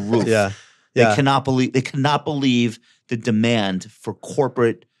through the roof. They cannot believe the demand for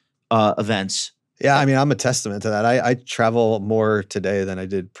corporate events. Yeah, I mean, I'm a testament to that. I travel more today than I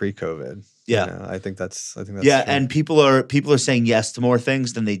did pre-COVID. Yeah, I think that's true. And people are saying yes to more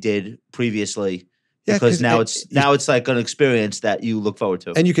things than they did previously. Yeah, because now it's like an experience that you look forward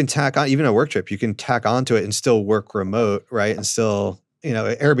to. And you can tack on, even a work trip, you can tack onto it and still work remote, right? And still,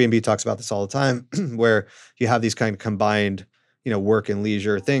 Airbnb talks about this all the time, where you have these kind of combined, work and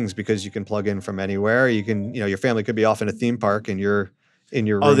leisure things because you can plug in from anywhere. You can, your family could be off in a theme park and you're in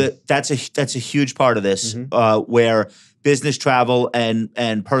your room. That's a huge part of this, where business travel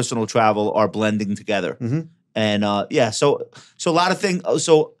and personal travel are blending together. And so a lot of things.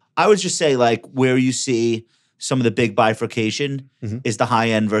 So I would just say like where you see some of the big bifurcation is the high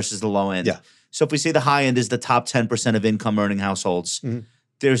end versus the low end. Yeah. So if we say the high end is the top 10% of income earning households,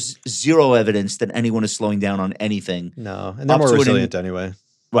 there's zero evidence that anyone is slowing down on anything. No, and they're more resilient anyway.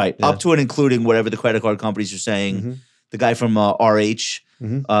 Right. Yeah. Up to and including whatever the credit card companies are saying. The guy from RH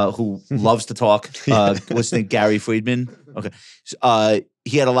who loves to talk, what's his name, Gary Friedman. Okay.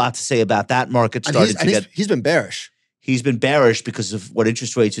 He had a lot to say about that market. He's been bearish. He's been bearish because of what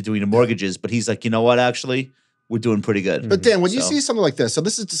interest rates are doing to mortgages, but he's like, you know what, actually, we're doing pretty good. But Dan, when you see something like this, so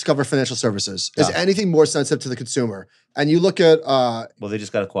this is Discover Financial Services. Is anything more sensitive to the consumer? And you look at well, they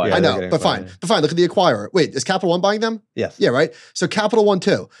just got acquired. I know, but fine. Look at the acquirer. Wait, is Capital One buying them? Yes. Yeah, right? So Capital One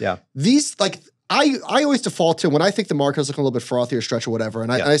too. Yeah. These I always default to when I think the market is looking a little bit frothy or stretch or whatever,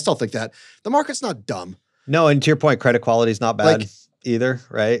 and I still think that the market's not dumb. No, and to your point, credit quality is not bad either,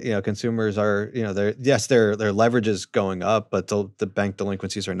 right? Consumers are, their leverage is going up, but the bank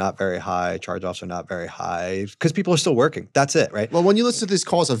delinquencies are not very high, charge-offs are not very high because people are still working. That's it, right? Well, when you listen to these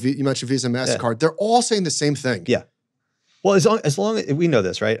calls of you mentioned Visa and MasterCard, they're all saying the same thing. Yeah. Well, as long as we know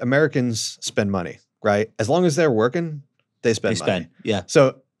this, right? Americans spend money, right? As long as they're working, they spend money. Yeah.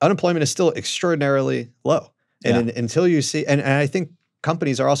 So unemployment is still extraordinarily low. And until you see, and I think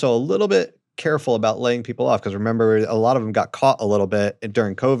companies are also a little bit careful about laying people off because remember, a lot of them got caught a little bit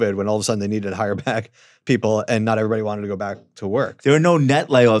during COVID when all of a sudden they needed to hire back people and not everybody wanted to go back to work. There are no net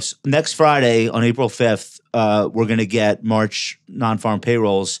layoffs. Next Friday on April 5th, we're going to get March non-farm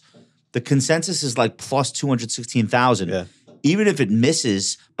payrolls. The consensus is like plus 216,000. Yeah. Even if it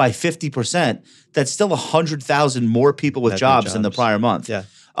misses by 50%, that's still 100,000 more people with jobs than the prior month. Yeah.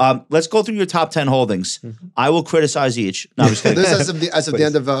 Let's go through your top 10 holdings. I will criticize each. No, I'm just kidding. This is as of the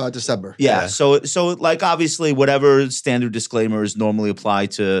end of December. Yeah. So like obviously whatever standard disclaimers normally apply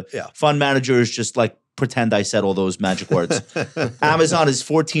to fund managers, just like pretend I said all those magic words. Amazon is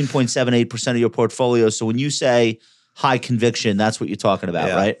 14.78% of your portfolio. So when you say high conviction, that's what you're talking about,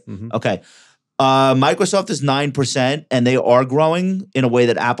 right? Okay. Microsoft is 9% and they are growing in a way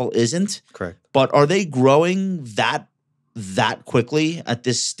that Apple isn't. Correct. But are they growing that quickly at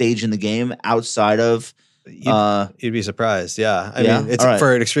this stage in the game outside of you'd be surprised. Yeah. I mean, it's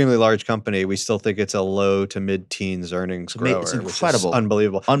for an extremely large company, we still think it's a low to mid-teens earnings grower. It's incredible. Which is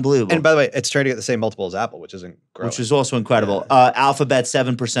unbelievable. Unbelievable. And by the way, it's trading at the same multiple as Apple, which isn't growing. Which is also incredible. Alphabet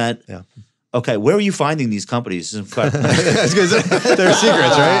 7%. Yeah. Okay, where are you finding these companies? It's incredible. It's because they're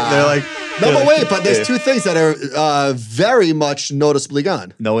secrets, right? They're like no, but wait, but there's two things that are very much noticeably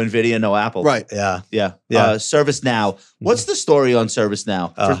gone. No Nvidia, no Apple. Right. Yeah. ServiceNow. What's the story on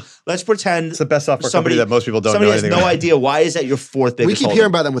ServiceNow? Let's pretend it's the best software company that most people don't know anything about. Somebody has no idea. Why is that your fourth biggest We keep holding?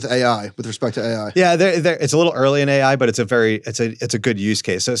 hearing about them with AI, with respect to AI. Yeah, it's a little early in AI, but it's a good use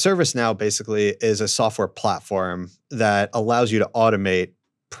case. So ServiceNow basically is a software platform that allows you to automate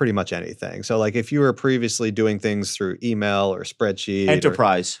pretty much anything. So like if you were previously doing things through email or spreadsheet.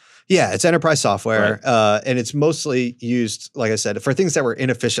 Enterprise. Yeah, it's enterprise software, and it's mostly used, like I said, for things that were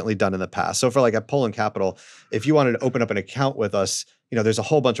inefficiently done in the past. So for like at Polen Capital, if you wanted to open up an account with us, there's a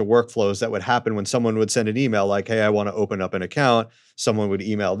whole bunch of workflows that would happen when someone would send an email like, hey, I want to open up an account. Someone would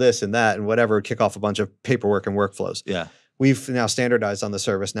email this and that and whatever, kick off a bunch of paperwork and workflows. Yeah. We've now standardized on the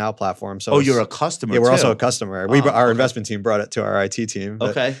ServiceNow platform. So you're a customer. Yeah, we're too. Also a customer. Our investment team brought it to our IT team.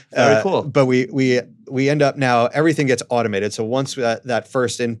 But, okay, very cool. But we end up now, everything gets automated. So once that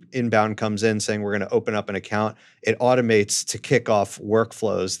first inbound comes in saying we're going to open up an account, it automates to kick off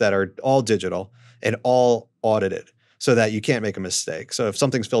workflows that are all digital and all audited so that you can't make a mistake. So if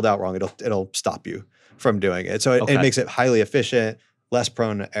something's filled out wrong, it'll stop you from doing it. So it makes it highly efficient, less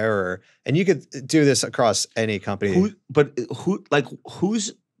prone to error. And you could do this across any company.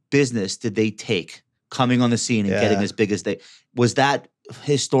 Whose business did they take coming on the scene and getting as big as they? Was that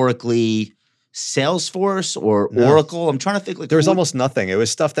historically Salesforce or Oracle? I'm trying to think. There was almost nothing. It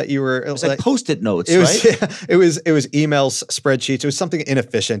was stuff that you were. It was like Post-it notes, right? Yeah, it was emails, spreadsheets. It was something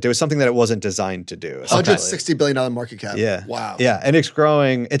inefficient. It was something that it wasn't designed to do. $160 billion market cap. Yeah. Wow. Yeah. And it's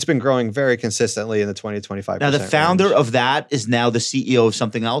growing. It's been growing very consistently in the 20-25%. Now the founder range. of that is now the CEO of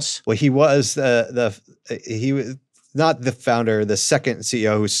something else. Well, he was he was not the founder, the second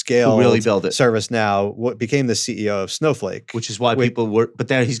CEO who scaled, who really built it. ServiceNow, became the CEO of Snowflake, which is why people were. But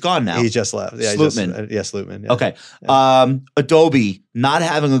then he's gone now. He just left. Yeah, Slootman. Slootman. Yeah. Okay. Yeah. Adobe not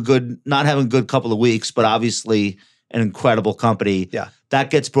having a good couple of weeks, but obviously an incredible company. Yeah. That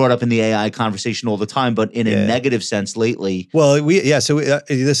gets brought up in the AI conversation all the time, but in a negative sense lately. Well, so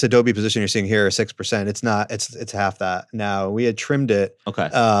this Adobe position you're seeing here is 6%. It's not. It's half that now. We had trimmed it.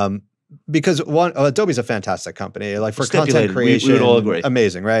 Okay. Because Adobe's a fantastic company. Like for content creation, we would all agree.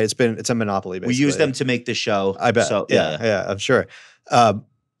 Amazing, right? It's a monopoly. Basically. We use them to make this show. I bet. So, yeah, I'm sure.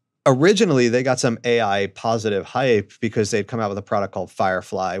 Originally, they got some AI positive hype because they'd come out with a product called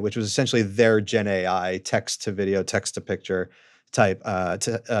Firefly, which was essentially their Gen AI text to video, text to picture type,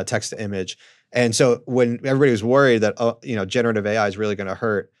 text to image. And so when everybody was worried that generative AI is really going to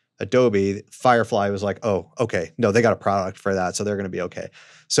hurt Adobe, Firefly was like, oh, okay, no, they got a product for that, so they're going to be okay.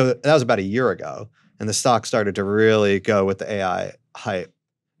 So that was about a year ago, and the stock started to really go with the AI hype.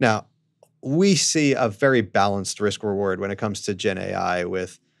 Now, we see a very balanced risk reward when it comes to Gen AI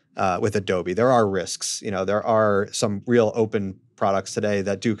with Adobe. There are risks. There are some real open products today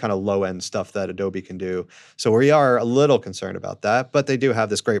that do kind of low end stuff that Adobe can do. So we are a little concerned about that, but they do have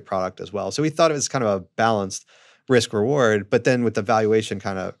this great product as well. So we thought it was kind of a balanced risk reward, but then with the valuation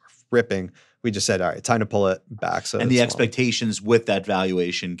kind of ripping, we just said, all right, time to pull it back. So and the expectations with that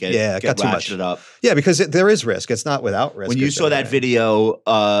valuation get ratcheted up. Yeah, because there is risk. It's not without risk. When you saw that video,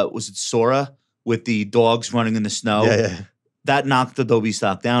 was it Sora with the dogs running in the snow? Yeah. That knocked Adobe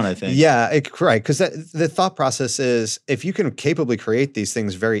stock down, I think. Yeah, right. Because the thought process is if you can capably create these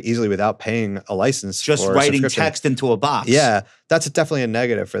things very easily without paying a license, just writing text into a box. Yeah, that's definitely a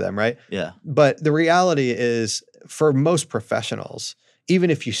negative for them, right? Yeah. But the reality is, for most professionals, even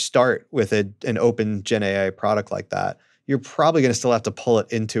if you start with an open Gen AI product like that, you're probably going to still have to pull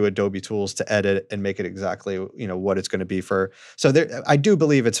it into Adobe tools to edit and make it exactly what it's going to be for. So I do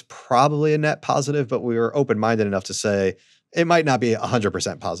believe it's probably a net positive, but we were open-minded enough to say it might not be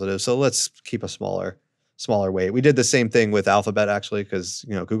 100% positive. So let's keep a smaller weight. We did the same thing with Alphabet actually, because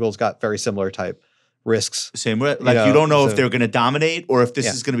Google's got very similar type risks. Same way. Like you don't know if they're going to dominate or if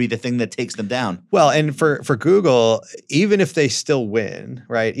this is going to be the thing that takes them down. Well, and for Google, even if they still win,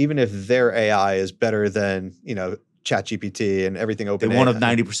 right? Even if their AI is better than, ChatGPT and everything open. They won't have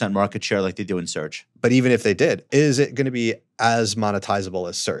 90% market share like they do in search. But even if they did, is it going to be as monetizable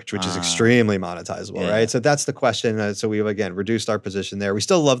as search, which is extremely monetizable, right? So that's the question. So we've, again, reduced our position there. We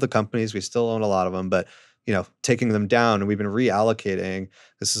still love the companies. We still own a lot of them, but taking them down, and we've been reallocating.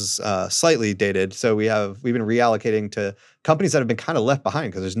 This is slightly dated. So we've been reallocating to companies that have been kind of left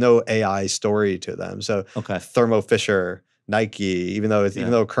behind because there's no AI story to them. So Thermo Fisher, Nike, even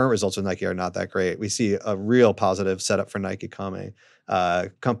though current results with Nike are not that great, we see a real positive setup for Nike coming.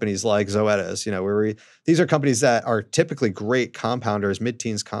 Companies like Zoetis, these are companies that are typically great compounders,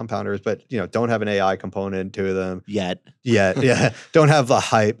 mid-teens compounders, but don't have an AI component to them yet. Yeah, don't have the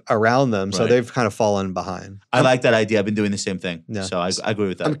hype around them, so they've kind of fallen behind. I like that idea. I've been doing the same thing, so I agree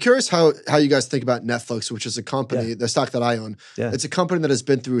with that. I'm curious how you guys think about Netflix, which is a company, the stock that I own. Yeah. It's a company that has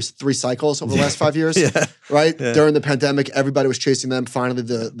been through 3 cycles over the last 5 years, right? Yeah. During the pandemic, everybody was chasing them. Finally,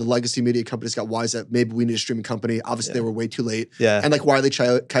 the legacy media companies got wise that maybe we need a streaming company. Obviously, they were way too late. Yeah. And like Wile E.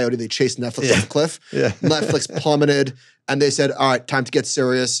 Coyote, they chased Netflix off the cliff. Yeah. Netflix plummeted, and they said, "All right, time to get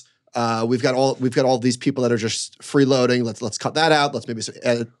serious. We've got all these people that are just freeloading. Let's cut that out. Let's maybe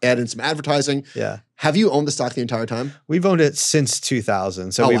add in some advertising." Yeah. Have you owned the stock the entire time? We've owned it since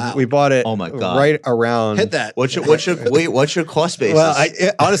 2000. So wow. we bought it Oh my God. right around. Hit that. What's your cost basis?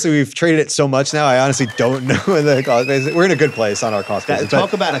 Well, honestly, we've traded it so much now, I honestly don't know the cost basis. We're in a good place on our cost basis.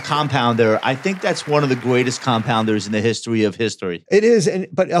 Talk about a compounder. I think that's one of the greatest compounders in the history of history. It is,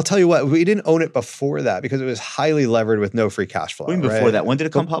 but I'll tell you what, we didn't own it before that because it was highly levered with no free cash flow. Even before that, when did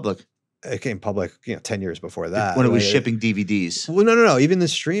it come public? It came public, 10 years before that. When it was shipping DVDs. Well, no. Even the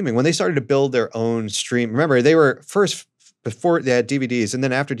streaming, when they started to build their own stream. Remember, they were first before they had DVDs, and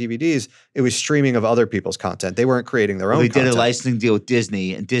then after DVDs, it was streaming of other people's content. They weren't creating their own. They content. did a licensing deal with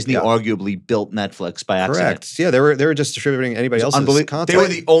Disney, and Disney arguably built Netflix by accident. Correct. Yeah, they were just distributing anybody else's content. They were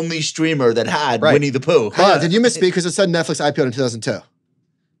the only streamer that had Winnie the Pooh. Did you misspeak? Because it said Netflix IPO'd in 2002.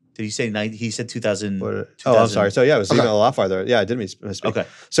 Did he say he said 2000? Oh, I'm sorry. So yeah, it was even a lot farther. Yeah, I did misspeak. Okay.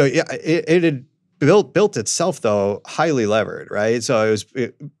 So yeah, it had built itself though highly levered, right? So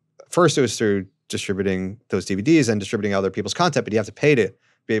first it was through distributing those DVDs and distributing other people's content, but you have to pay to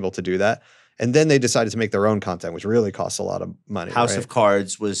be able to do that. And then they decided to make their own content, which really costs a lot of money. House of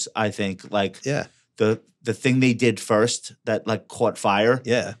Cards was, I think, the thing they did first that caught fire.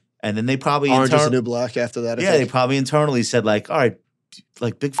 Yeah. And then they probably Orange is the New Black after that. They probably internally said all right,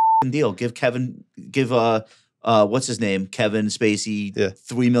 big deal. Give what's his name? Kevin Spacey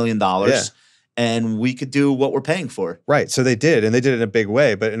 $3 million. Yeah. And we could do what we're paying for. Right. So they did, and they did it in a big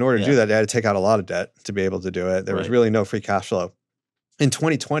way. But in order to do that, they had to take out a lot of debt to be able to do it. There was really no free cash flow. In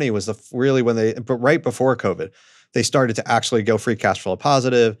 2020 was really when but right before COVID, they started to actually go free cash flow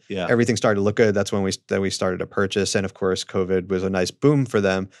positive. Yeah. Everything started to look good. That's when we started to purchase. And of course, COVID was a nice boom for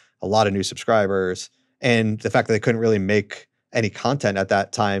them. A lot of new subscribers. And the fact that they couldn't really make any content at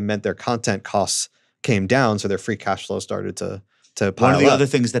that time meant their content costs came down. So their free cash flow started to pile One of the up. other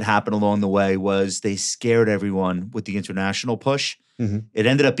things that happened along the way was they scared everyone with the international push. Mm-hmm. It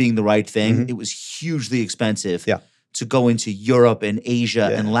ended up being the right thing. Mm-hmm. It was hugely expensive to go into Europe and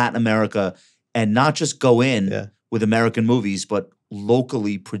Asia and Latin America and not just go in with American movies, but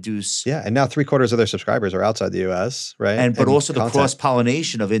locally produce. Yeah, and now 3/4 of their subscribers are outside the U.S., right? But also the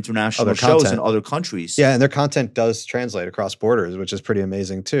cross-pollination of international shows in other countries. Yeah, and their content does translate across borders, which is pretty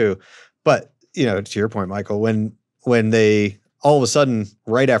amazing too. But, to your point, Michael, when they all of a sudden,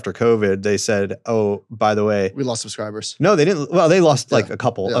 right after COVID, they said, oh, by the way. We lost subscribers. No, they didn't. Well, they lost a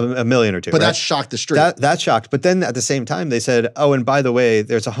couple, a million or two. But that shocked the street. That shocked. But then at the same time, they said, oh, and by the way,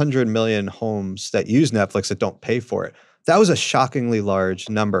 there's 100 million homes that use Netflix that don't pay for it. That was a shockingly large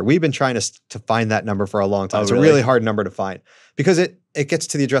number. We've been trying to find that number for a long time. Oh, it's a really hard number to find because it gets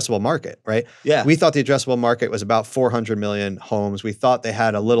to the addressable market, right? Yeah. We thought the addressable market was about 400 million homes. We thought they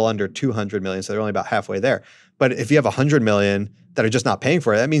had a little under 200 million, so they're only about halfway there. But if you have 100 million that are just not paying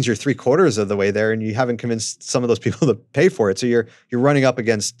for it, that means you're 3/4 of the way there, and you haven't convinced some of those people to pay for it. So you're running up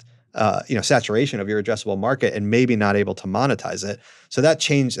against saturation of your addressable market and maybe not able to monetize it. So that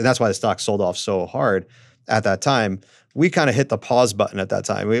changed, and that's why the stock sold off so hard at that time. We kind of hit the pause button at that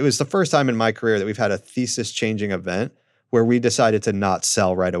time. It was the first time in my career that we've had a thesis-changing event where we decided to not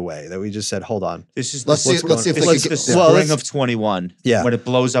sell right away. That we just said, "Hold on, let's see if this is the spring of 21. Yeah, when it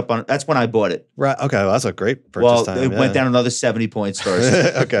blows up that's when I bought it. Right. Okay. Well, that's a great purchase time. It went down another 70 points first.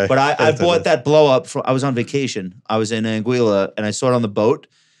 Okay. But I bought that blow up. I was on vacation. I was in Anguilla and I saw it on the boat.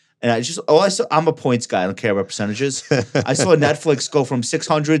 And I'm a points guy. I don't care about percentages. I saw Netflix go from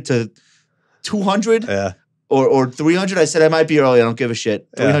 600 to 200. Yeah. Or 300. I said I might be early. I don't give a shit.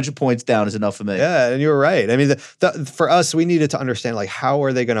 300 points down is enough for me. Yeah, and you were right. I mean, for us, we needed to understand how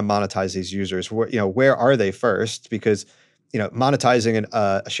are they going to monetize these users? Where are they first? Because monetizing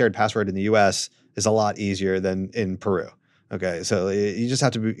a shared password in the U.S. is a lot easier than in Peru. Okay, so you just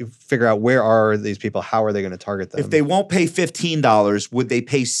have to figure out where are these people? How are they going to target them? If they won't pay $15, would they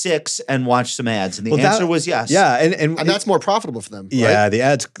pay $6 and watch some ads? And the answer was yes. Yeah, and that's more profitable for them. Yeah, right?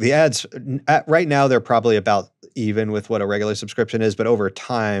 the ads right now they're probably about even with what a regular subscription is, but over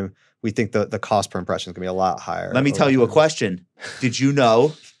time we think the cost per impression is going to be a lot higher. Let me tell you a question. Did you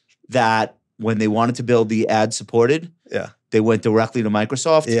know that when they wanted to build the ad supported, they went directly to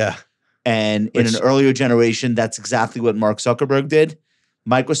Microsoft? Yeah. And in an earlier generation, that's exactly what Mark Zuckerberg did.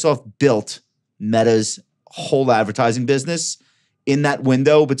 Microsoft built Meta's whole advertising business in that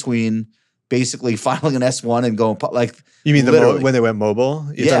window between basically filing an S1 and going You mean when they went mobile?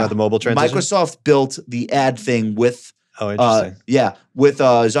 You're talking about the mobile transition? Microsoft built the ad thing with interesting. With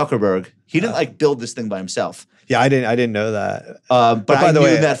Zuckerberg. He didn't build this thing by himself. Yeah, I didn't know that. But I knew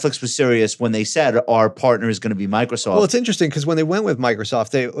Netflix was serious when they said our partner is going to be Microsoft. Well, it's interesting because when they went with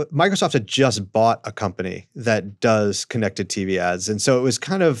Microsoft, Microsoft had just bought a company that does connected TV ads. And so it was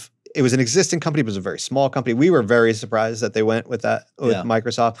kind of it was an existing company, but it was a very small company. We were very surprised that they went with that with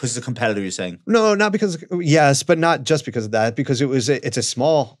Microsoft. Because it's a competitor, you're saying? No, not because, yes, but not just because of that, because it's a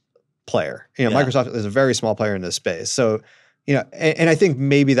small player. Microsoft is a very small player in this space. So, and I think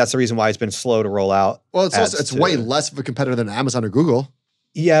maybe that's the reason why it's been slow to roll out. Well, it's way less of a competitor than Amazon or Google.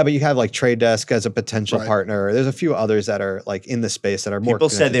 Yeah, but you have like Trade Desk as a potential partner. There's a few others that are like in the space that are more. People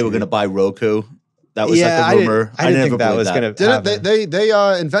said they were going to buy Roku. That was like a rumor. I didn't think that was going to.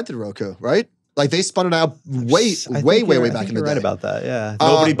 They invented Roku, right? Like they spun it out way back in the day. Right about that, yeah.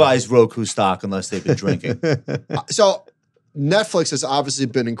 Nobody buys Roku stock unless they've been drinking. So Netflix has obviously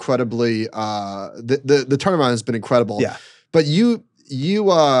been incredibly. The turnaround has been incredible. Yeah, but you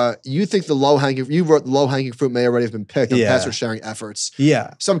think the low hanging fruit may already have been picked on password sharing efforts.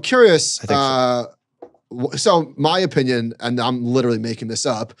 Yeah. So I'm curious. So my opinion, and I'm literally making this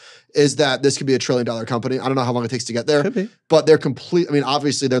up, is that this could be $1 trillion company. I don't know how long it takes to get there. Could be. But they're complete. I mean,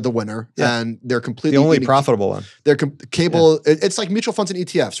 obviously they're the winner, and they're completely the only profitable one. They're cable. Yeah. It's like mutual funds and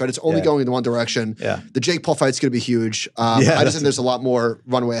ETFs, right? It's only going in one direction. Yeah. The Jake Paul fight's going to be huge. I just think there's a lot more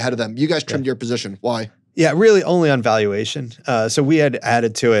runway ahead of them. You guys trimmed your position. Why? Yeah, really only on valuation. So we had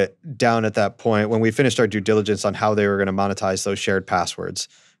added to it down at that point when we finished our due diligence on how they were going to monetize those shared passwords.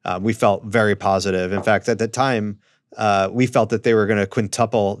 We felt very positive. In fact, at the time, we felt that they were going to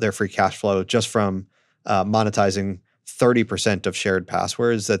quintuple their free cash flow just from monetizing 30% of shared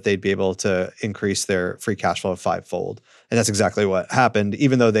passwords, that they'd be able to increase their free cash flow 5-fold. And that's exactly what happened,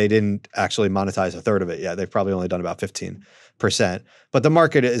 even though they didn't actually monetize a third of it yet. They've probably only done about 15%. But the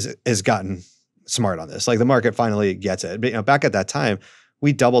market has gotten smart on this. Like the market finally gets it. But, back at that time,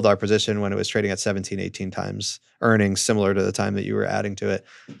 we doubled our position when it was trading at 17, 18 times earnings, similar to the time that you were adding to it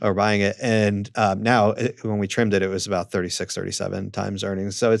or buying it. And now when we trimmed it, it was about 36, 37 times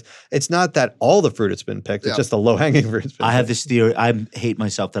earnings. So it's not that all the fruit has been picked. It's just the low-hanging fruit. I have this theory. I hate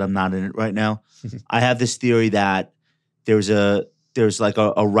myself that I'm not in it right now. I have this theory that there's like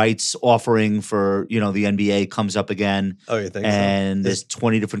a rights offering for, the NBA comes up again. Oh, you think and there's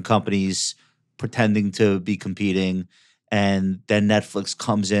 20 different companies pretending to be competing, and then Netflix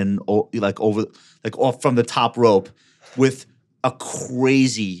comes in off from the top rope with a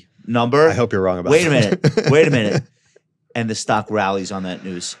crazy number. I hope you're wrong about that. Wait a minute. And the stock rallies on that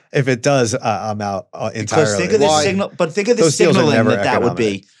news. If it does, I'm out entirely. Because think of the signal, but think of the signaling that would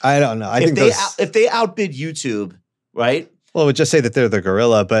be. I don't know. If they outbid YouTube, right? Well, it would just say that they're the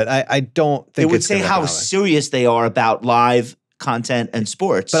gorilla, but I don't think it would say how serious they are about live content and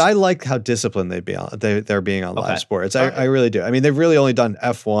sports. But I like how disciplined they're being on live sports. I really do. I mean, they've really only done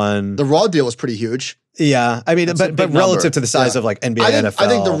F1. The Raw deal was pretty huge. Yeah. I mean, but relative to the size of like NBA, NFL. I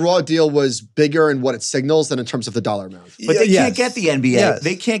think the Raw deal was bigger in what it signals than in terms of the dollar amount. But they can't get the NBA. Yes.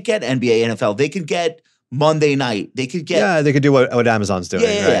 They can't get NBA, NFL. They could get Monday night. They could get. Yeah, they could do what Amazon's doing.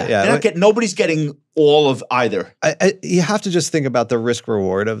 Yeah. Nobody's getting all of either. You have to just think about the risk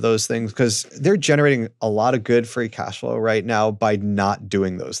reward of those things, because they're generating a lot of good free cash flow right now by not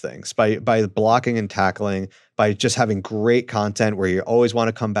doing those things, by blocking and tackling, by just having great content where you always want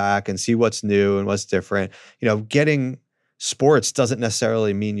to come back and see what's new and what's different. Getting sports doesn't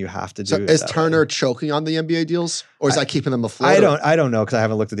necessarily mean you have to do. So is Turner choking on the NBA deals, or is that keeping them afloat? I don't know, because I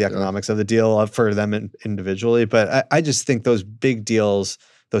haven't looked at the economics of the deal for them individually. But I just think those big deals,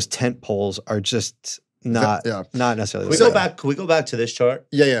 those tent poles, are just not necessarily. Can we go back to this chart?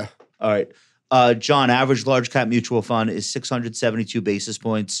 Yeah. All right. John, average large cap mutual fund is 672 basis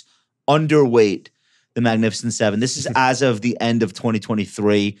points underweight the Magnificent Seven. This is as of the end of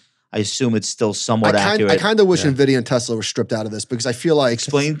 2023. I assume it's still somewhat accurate. I kind of wish NVIDIA and Tesla were stripped out of this, because I feel like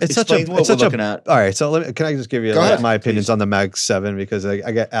explain what we're looking at. All right, so can I just give you my opinions on the Mag 7, because I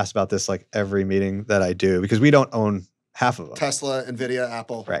get asked about this like every meeting that I do, because we don't own half of them. Tesla, NVIDIA,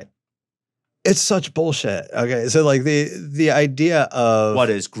 Apple. Right. It's such bullshit. Okay, so like the idea of what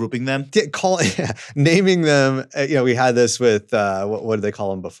is grouping them, naming them. We had this with what did they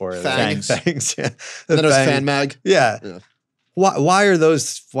call them before? Fangs. Yeah. And then it was Fan Mag. Yeah. Why are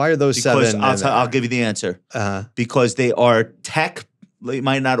those because seven? I'll give you the answer. Because they are tech. They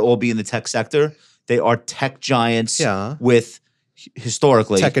might not all be in the tech sector. They are tech giants with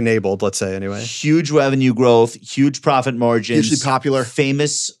historically tech-enabled, let's say anyway. Huge revenue growth, huge profit margins. Hugely popular.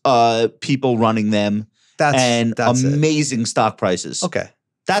 Famous people running them. That's amazing stock prices. Okay.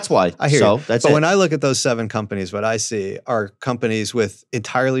 That's why. I hear you. But when I look at those 7 companies, what I see are companies with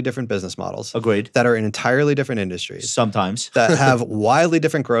entirely different business models. Agreed. That are in entirely different industries. Sometimes. That have wildly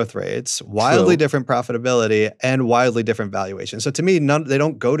different growth rates, wildly different profitability, and wildly different valuations. So to me, they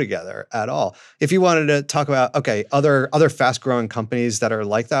don't go together at all. If you wanted to talk about, other fast-growing companies that are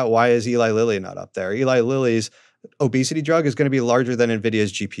like that, why is Eli Lilly not up there? Eli Lilly's obesity drug is going to be larger than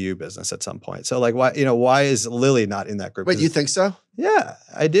NVIDIA's GPU business at some point. So like, why is Lilly not in that group? Wait, you think so? Yeah,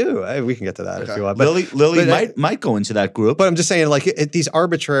 I do. We can get to that if you want. But, Lilly might go into that group. But I'm just saying, like, these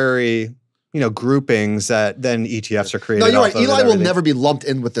arbitrary, groupings that then ETFs are created. No, you're right. Eli will never be lumped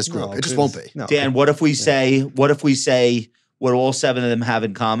in with this group. No, it just won't be. No. Dan, what if we say what all 7 of them have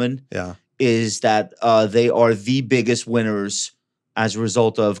in common? Yeah. Is that they are the biggest winners as a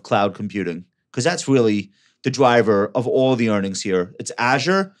result of cloud computing. Because that's really the driver of all the earnings here. It's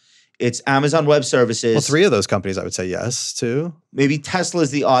Azure, it's Amazon Web Services. Well, 3 of those companies I would say yes to. Maybe Tesla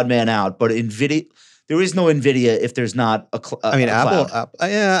is the odd man out, but NVIDIA, there is no NVIDIA if there's not a cloud. Apple,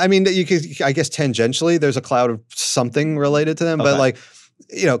 yeah, I mean, you could, I guess tangentially, there's a cloud of something related to them, but like,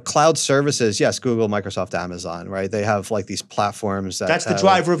 cloud services, yes, Google, Microsoft, Amazon, right? They have like these platforms that's the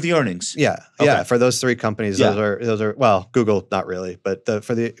driver of the earnings. Yeah. Okay. Yeah. For those 3 companies, those are well, Google, not really, but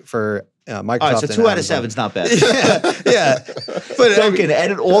for Microsoft. All right, so 2 out of 7 is not bad. yeah. But Duncan,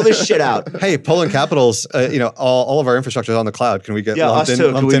 edit all this shit out. Hey, Polen Capital's, all of our infrastructure is on the cloud. Can we get lumped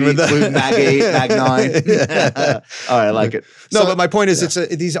in with that? Mag 8, Mag 9. All right, I like it. No, but my point is, it's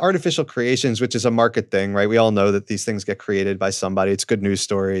these artificial creations, which is a market thing, right? We all know that these things get created by somebody. It's good news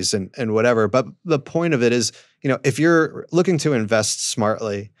stories and whatever. But the point of it is, if you're looking to invest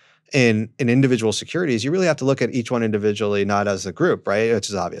smartly in individual securities, you really have to look at each one individually, not as a group, right? Which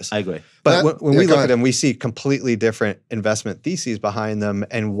is obvious. I agree. But when we look at them, we see completely different investment theses behind them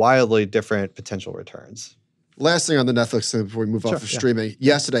and wildly different potential returns. Last thing on the Netflix thing before we move off of streaming.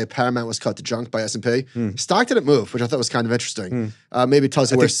 Yesterday, Paramount was cut to junk by S&P. Stock didn't move, which I thought was kind of interesting. Maybe it tells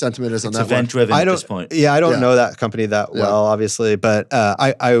you where sentiment is on that one. It's event-driven at this point. Yeah, I don't know that company that well, obviously, but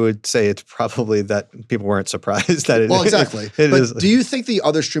I would say it's probably that people weren't surprised that it. Well, exactly. But do you think the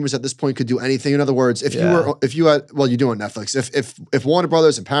other streamers at this point could do anything? In other words, if you had, you do on Netflix. If Warner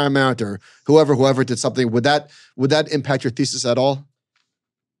Brothers and Paramount or whoever did something, would that impact your thesis at all?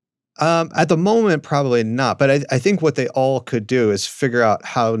 At the moment, probably not. But I think what they all could do is figure out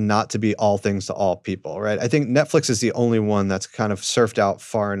how not to be all things to all people, right? I think Netflix is the only one that's kind of surfed out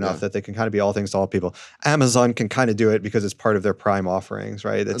far enough that they can kind of be all things to all people. Amazon can kind of do it because it's part of their prime offerings,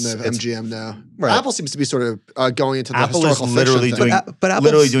 right? And they have MGM now. Right. Apple seems to be sort of going into the Apple historical is literally fiction doing, thing. but Apple's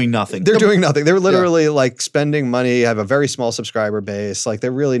literally doing nothing. They're doing nothing. They're literally like spending money, have a very small subscriber base. Like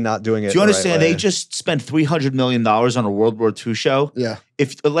they're really not doing it. Do you understand? They just spent $300 million on a World War II show. Yeah.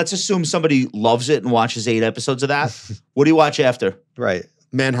 If let's assume somebody loves it and watches 8 episodes of that, what do you watch after? Right.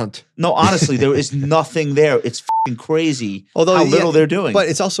 Manhunt. No, honestly, there is nothing there. It's fucking crazy how little they're doing. But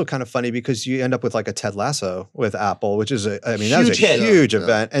it's also kind of funny because you end up with like a Ted Lasso with Apple, which is that was a hit. huge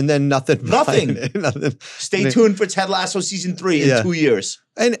event, and then nothing. Nothing. Stay tuned for Ted Lasso season 3 in 2 years.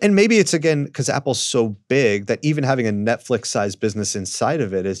 And maybe it's again because Apple's so big that even having a Netflix-sized business inside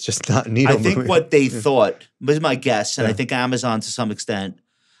of it is just not needed. I think what they thought, this is my guess, and I think Amazon to some extent,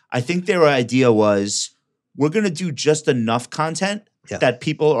 I think their idea was we're going to do just enough content that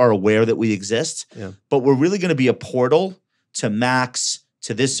people are aware that we exist, but we're really going to be a portal to Max,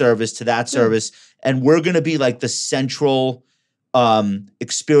 to this service, to that service, and we're going to be like the central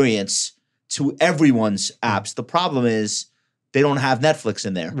experience to everyone's apps. The problem is they don't have Netflix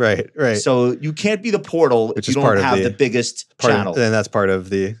in there. Right. So you can't be the portal if you don't have the biggest channel. And that's part of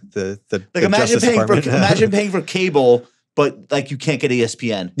the like imagine paying for cable, but like you can't get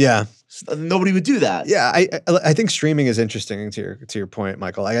ESPN. Yeah. Nobody would do that. Yeah, I think streaming is interesting to your point,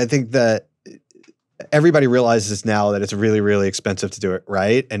 Michael. I think that everybody realizes now that it's really, really expensive to do it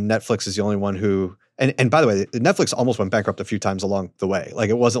right, and Netflix is the only one who. And by the way, Netflix almost went bankrupt a few times along the way. Like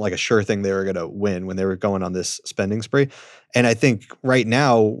it wasn't like a sure thing they were going to win when they were going on this spending spree. And I think right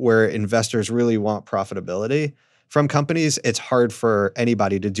now, where investors really want profitability from companies, it's hard for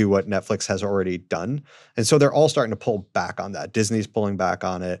anybody to do what Netflix has already done, and so they're all starting to pull back on that. Disney's pulling back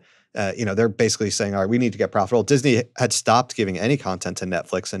on it. They're basically saying, all right, we need to get profitable. Disney had stopped giving any content to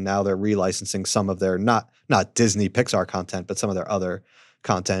Netflix, and now they're relicensing some of their not Disney Pixar content, but some of their other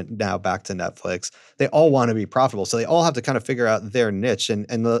content now back to Netflix. They all want to be profitable, so they all have to kind of figure out their niche.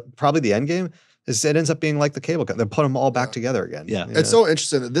 And probably the end game is it ends up being like the cable company. They put them all back together again. Yeah, it's so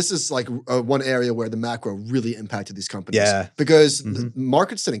interesting that this is like one area where the macro really impacted these companies. Yeah, because the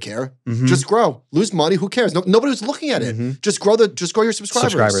markets didn't care. Just grow, lose money. Who cares? Nobody was looking at it. Just grow your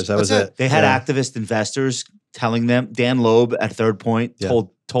subscribers. That was it. They had activist investors telling them. Dan Loeb at Third Point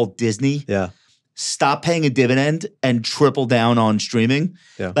told Disney, stop paying a dividend and triple down on streaming.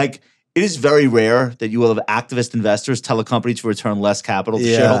 Yeah. Like it is very rare that you will have activist investors tell a company to return less capital to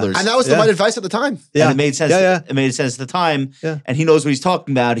shareholders. And that was the right advice at the time. Yeah. And it made sense. It made sense at the time. Yeah. And he knows what he's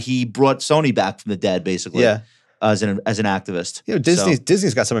talking about. He brought Sony back from the dead, basically. Yeah. as an activist. You know,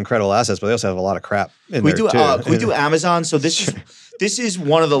 Disney's got some incredible assets, but they also have a lot of crap in there too. Can we do Amazon? So this is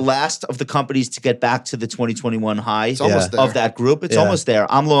one of the last of the companies to get back to the 2021 high of that group. It's almost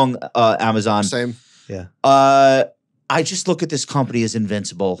there. I'm long Amazon. Same. Yeah. I just look at this company as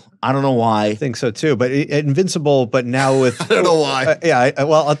invincible. I don't know why. I think so too, but invincible. But now with I don't know why. I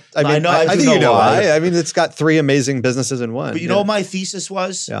think you know why. I mean, it's got 3 amazing businesses in one. But you know what my thesis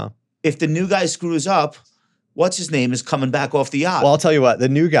was? Yeah. If the new guy screws up, what's his name is coming back off the yacht. Well, I'll tell you what. The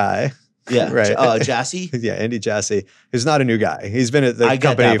new guy. Yeah, right. Jassy. Yeah, Andy Jassy, who's not a new guy. He's been at the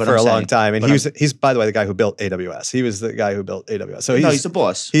company for a long time, and he's by the way the guy who built AWS. He was the guy who built AWS. So he's the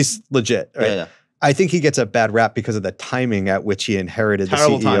boss. He's legit, right? Yeah. I think he gets a bad rap because of the timing at which he inherited the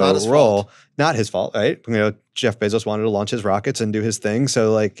CEO role. Not his fault, right? You know, Jeff Bezos wanted to launch his rockets and do his thing,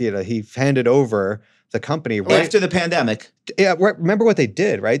 so like he handed over the company after the pandemic. Yeah, remember what they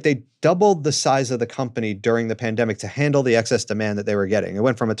did, right? They doubled the size of the company during the pandemic to handle the excess demand that they were getting. It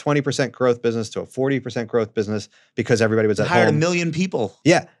went from a 20% growth business to a 40% growth business because everybody was at home. Hired 1 million people.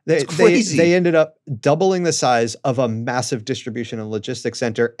 Yeah, it's crazy. They ended up doubling the size of a massive distribution and logistics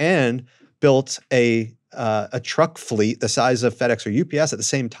center and built a truck fleet the size of FedEx or UPS at the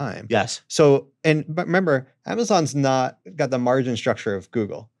same time. Yes. So, but remember, Amazon's not got the margin structure of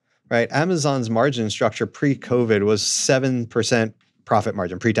Google. Right, Amazon's margin structure pre-COVID was 7% profit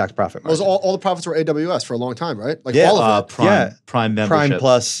margin, pre-tax profit margin. All the profits were AWS for a long time, right? Like all of it. Prime membership. Prime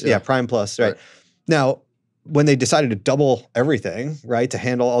Plus, Prime Plus, right. Now, when they decided to double everything, right, to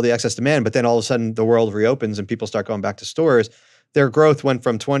handle all the excess demand, but then all of a sudden the world reopens and people start going back to stores, their growth went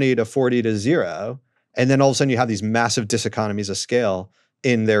from 20 to 40 to 0. And then all of a sudden you have these massive diseconomies of scale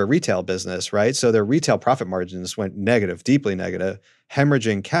in their retail business, right? So their retail profit margins went negative, deeply negative,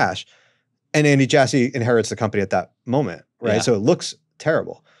 hemorrhaging cash. And Andy Jassy inherits the company at that moment, right? Yeah. So it looks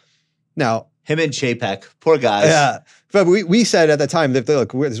terrible. Now, him and Chapek, poor guys. Yeah. But we said at the time that,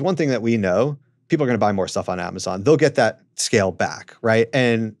 look, there's one thing that we know, people are going to buy more stuff on Amazon. They'll get that scale back, right?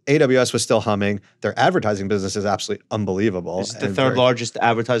 And AWS was still humming. Their advertising business is absolutely unbelievable. It's the third largest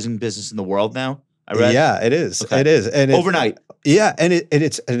advertising business in the world now, I read. Yeah, it is. Okay. It is. And overnight. Yeah, and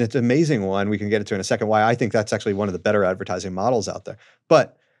it's an amazing one. We can get into in a second why I think that's actually one of the better advertising models out there.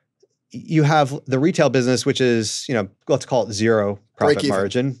 But you have the retail business, which is, you know, let's call it 0 profit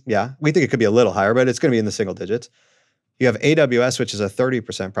margin. Yeah, we think it could be a little higher, but it's going to be in the single digits. You have AWS, which is a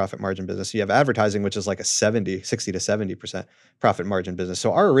 30% profit margin business. You have advertising, which is like a 60 to 70% profit margin business.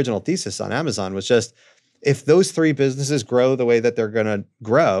 So our original thesis on Amazon was just, if those 3 businesses grow the way that they're going to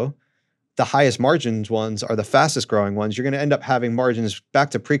grow, the highest margins ones are the fastest growing ones. You're going to end up having margins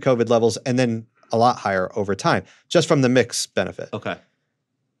back to pre-COVID levels and then a lot higher over time, just from the mix benefit. Okay.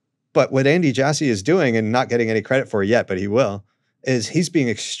 But what Andy Jassy is doing, and not getting any credit for yet, but he will, is he's being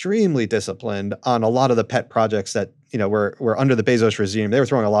extremely disciplined on a lot of the pet projects that, you know, were under the Bezos regime. They were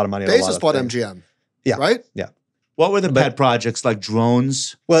throwing a lot of money at a lot of Bezos bought things. MGM. Yeah. Right? Yeah. What were the pet projects, like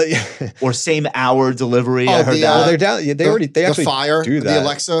drones? Well, yeah. Or same hour delivery? I heard that. Well, they're down. They actually Fire, do that. the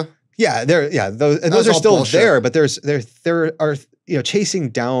Alexa. Yeah, those are still bullshit. There, but there are, you know, chasing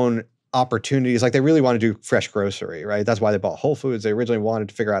down opportunities. Like they really want to do fresh grocery, right? That's why they bought Whole Foods. They originally wanted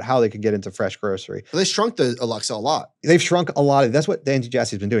to figure out how they could get into fresh grocery. But they shrunk the Alexa a lot. They've shrunk a lot. That's what Andy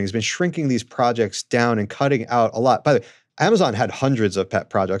Jassy's been doing. He's been shrinking these projects down and cutting out a lot. By the way, Amazon had hundreds of pet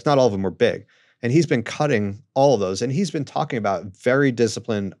projects. Not all of them were big. And he's been cutting all of those. And he's been talking about very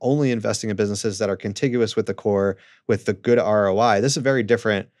disciplined, only investing in businesses that are contiguous with the core, with the good ROI. This is a very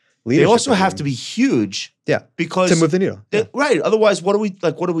different leadership. They also have to be huge. Yeah. Because to move the needle. Yeah. Right. Otherwise, what are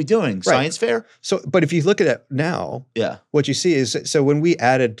we doing? Right. Science fair? So, but if you look at it now, what you see is, so when we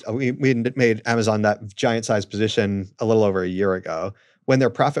made Amazon that giant size position a little over a year ago, when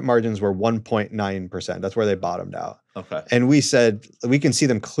their profit margins were 1.9%, that's where they bottomed out. Okay. And we said, we can see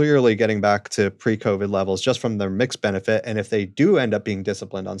them clearly getting back to pre-COVID levels just from their mix benefit. And if they do end up being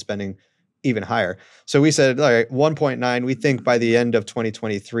disciplined on spending even higher. So we said, all right, 1.9, we think by the end of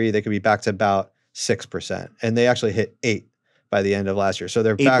 2023, they could be back to about 6%. And they actually hit 8 by the end of last year. So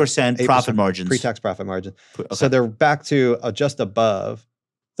they're 8% back, profit margins. Pre-tax profit margin. Okay. So they're back to just above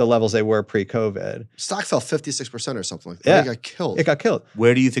the levels they were pre-COVID. Stock fell 56% or something like that. Yeah. It got killed. It got killed.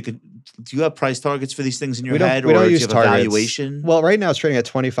 Where do you think, do you have price targets for these things in your head? We don't use do you have targets. a valuation? Well, right now it's trading at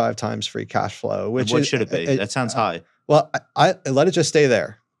 25 times free cash flow. What should it be? That sounds high. Well, I let it just stay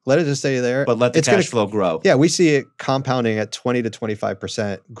there. Let it just stay there. But let the cash flow grow. Yeah, we see it compounding at 20 to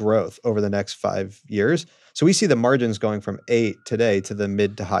 25% growth over the next 5 years. So we see the margins going from 8 today to the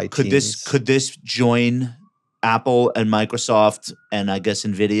mid to high teens. Could this join Apple and Microsoft and I guess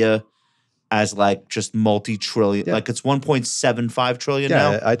NVIDIA as like just multi-trillion, like it's 1.75 trillion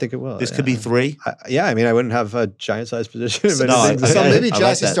now. I think it will. This could be 3. I mean, I wouldn't have a giant-sized position. But So maybe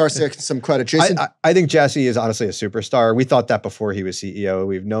Jassy starts to get some credit. Jason, I think Jassy is honestly a superstar. We thought that before he was CEO.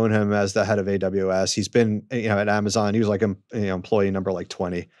 We've known him as the head of AWS. He's been, at Amazon. He was like employee number like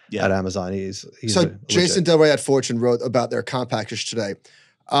 20 at Amazon. He's so Jason Delray at Fortune wrote about their comp package today.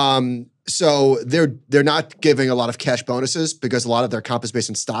 So they're not giving a lot of cash bonuses because a lot of their comp is based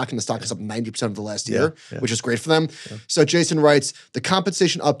in stock, and the stock is up 90% of the last year, which is great for them. Yeah. So Jason writes, the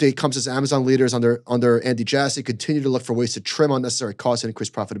compensation update comes as Amazon leaders under Andy Jassy continue to look for ways to trim unnecessary costs and increase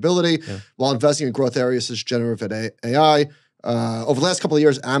profitability while investing in growth areas such as generative AI. Over the last couple of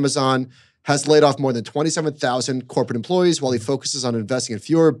years, Amazon has laid off more than 27,000 corporate employees while he focuses on investing in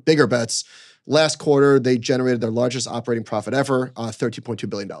fewer, bigger bets. Last quarter, they generated their largest operating profit ever, $13.2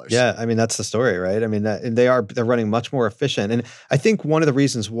 billion. Yeah, I mean, that's the story, right? I mean, they're running much more efficient. And I think one of the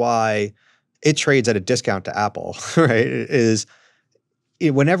reasons why it trades at a discount to Apple, right, is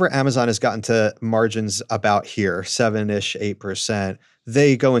whenever Amazon has gotten to margins about here, 7-ish, 8%,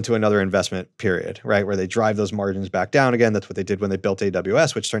 they go into another investment period, right, where they drive those margins back down again. That's what they did when they built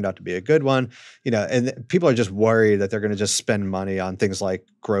AWS, which turned out to be a good one. And people are just worried that they're going to just spend money on things like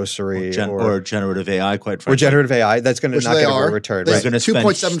grocery or generative AI, quite frankly. Or generative AI, that's going to not get a return. They spent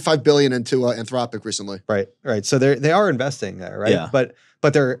 $2.75 billion into Anthropic recently. Right. So they are investing there, right? Yeah.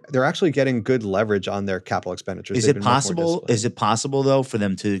 But they're actually getting good leverage on their capital expenditures. Is it possible though for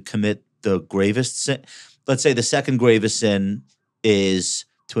them to commit the gravest sin? Let's say the second gravest sin is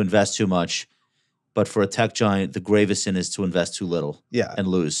to invest too much, but for a tech giant, the gravest sin is to invest too little and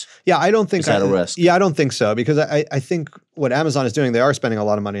lose. Yeah, I don't think is that a risk? Yeah, I don't think so, because I think what Amazon is doing, they are spending a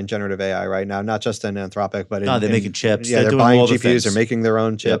lot of money in generative AI right now, not just in Anthropic, but they're making chips. Yeah, they're buying GPUs, they're making their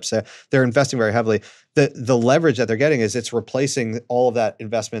own chips. Yep. They're investing very heavily. The leverage that they're getting is it's replacing all of that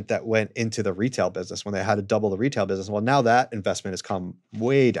investment that went into the retail business when they had to double the retail business. Well, now that investment has come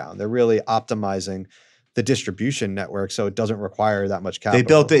way down. They're really optimizing the distribution network, so it doesn't require that much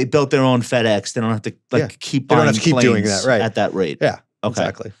capital. They built their own FedEx. They don't have to keep buying planes doing that at that rate. Yeah, okay.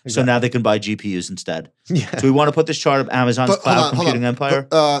 Exactly. So now they can buy GPUs instead. Yeah. Do we want to put this chart of Amazon's cloud computing empire?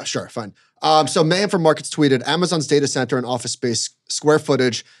 Sure, fine. So Mayhem from Markets tweeted, Amazon's data center and office space square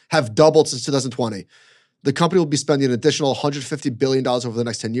footage have doubled since 2020. The company will be spending an additional $150 billion over the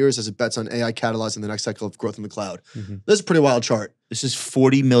next 10 years as it bets on AI catalyzing the next cycle of growth in the cloud. Mm-hmm. This is a pretty wild chart. This is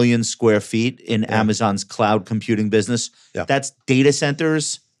 40 million square feet in Amazon's cloud computing business. Yeah. That's data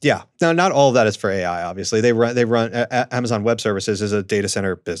centers. Yeah. Now, not all of that is for AI, obviously. They run Amazon Web Services is a data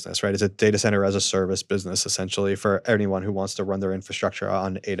center business, right? It's a data center as a service business, essentially, for anyone who wants to run their infrastructure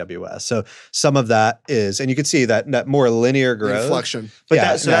on AWS. So some of that is, and you can see that more linear growth. Inflection. But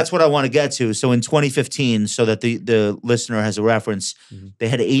that's what I want to get to. So in 2015, so that the listener has a reference, they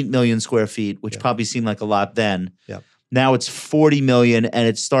had 8 million square feet, which probably seemed like a lot then. Yeah. Now it's 40 million, and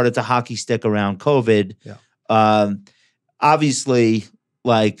it started to hockey stick around COVID. Yeah. Obviously,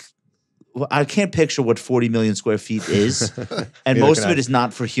 like, I can't picture what 40 million square feet is. And most of it is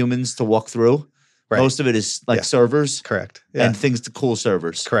not for humans to walk through. Right. Most of it is like servers. Correct. Yeah. And things to cool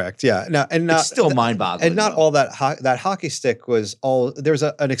servers. Correct. Yeah. It's still mind-boggling. And not all that hockey stick was all, there was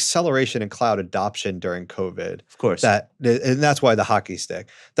an acceleration in cloud adoption during COVID. Of course. And that's why the hockey stick.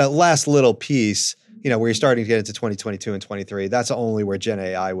 That last little piece, where you're starting to get into 2022 and 23, that's only where Gen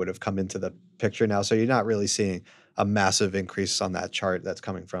AI would have come into the picture now. So you're not really seeing a massive increase on that chart that's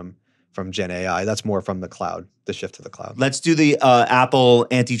coming from Gen AI. That's more from the cloud, the shift to the cloud. Let's do the Apple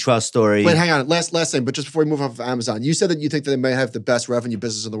antitrust story. Wait, hang on. Last thing, but just before we move off of Amazon, you said that you think that they may have the best revenue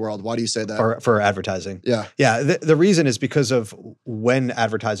business in the world. Why do you say that? For advertising. Yeah. Yeah. The reason is because of when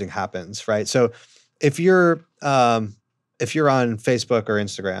advertising happens, right? So if you're on Facebook or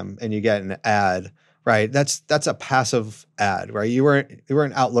Instagram and you get an ad, right, that's a passive ad, right? You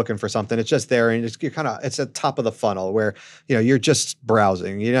weren't out looking for something. It's just there, and it's at top of the funnel where you're just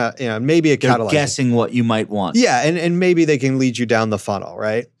browsing. Maybe a catalog. They're guessing what you might want. Yeah, and maybe they can lead you down the funnel,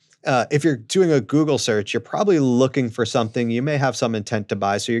 right? If you're doing a Google search, you're probably looking for something. You may have some intent to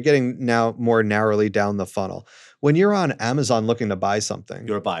buy, so you're getting now more narrowly down the funnel. When you're on Amazon looking to buy something,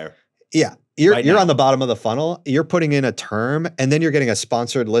 you're a buyer. Yeah. You're on the bottom of the funnel. You're putting in a term, and then you're getting a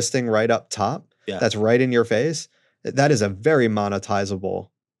sponsored listing right up top. Yeah. That's right in your face. That is a very monetizable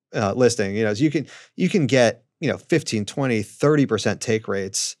listing. You can get 15, 20, 30% take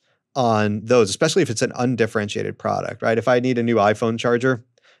rates on those, especially if it's an undifferentiated product, right? If I need a new iPhone charger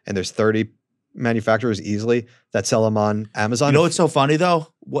and there's 30 manufacturers easily that sell them on Amazon. You know what's so funny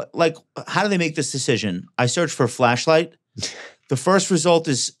though? How do they make this decision? I search for flashlight. The first result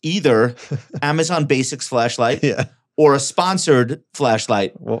is either Amazon Basics flashlight. Yeah. or a sponsored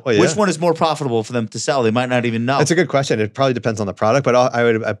flashlight, Well, yeah. which one is more profitable for them to sell? They might not even know. That's a good question. It probably depends on the product, but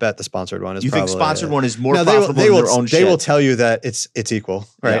I bet the sponsored one is. You probably, think sponsored one is more No, profitable than their own They shit? will tell you that it's equal,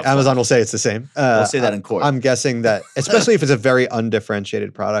 right? Yeah, Amazon will say it's the same. They'll say that in court. I'm guessing that, especially if it's a very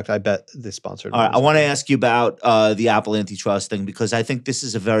undifferentiated product, I bet the sponsored. All right, one I is want to better. ask you about the Apple antitrust thing because I think this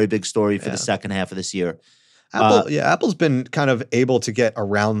is a very big story for the second half of this year. Apple's been kind of able to get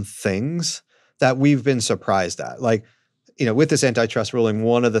around things that we've been surprised at. Like, with this antitrust ruling,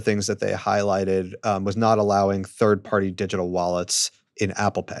 one of the things that they highlighted was not allowing third-party digital wallets in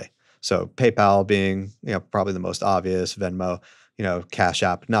Apple Pay. So PayPal being, probably the most obvious, Venmo, Cash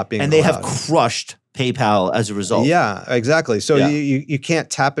App not being And they allowed. have crushed PayPal as a result. Yeah, exactly. So Yeah. you can't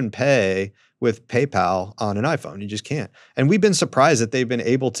tap and pay with PayPal on an iPhone. You just can't. And we've been surprised that they've been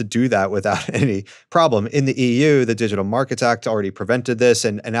able to do that without any problem. In the EU, the Digital Markets Act already prevented this,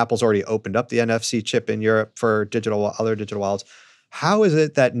 and Apple's already opened up the NFC chip in Europe for other digital wallets. How is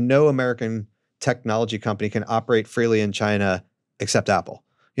it that no American technology company can operate freely in China except Apple?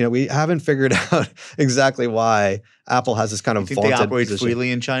 We haven't figured out exactly why Apple has this kind of You think they vaunted operate position.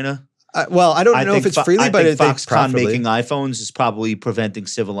 freely in China? Well, I don't know if it's freely, but I think Foxconn profitably. making iPhones is probably preventing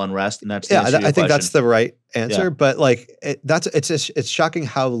civil unrest, and that's the Yeah, answer to your I think that's question. the right answer. Yeah. But it's shocking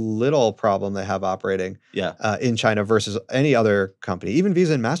how little problem they have operating in China versus any other company. Even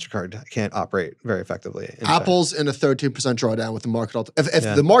Visa and MasterCard can't operate very effectively. Apple's in a 13% drawdown with the market. If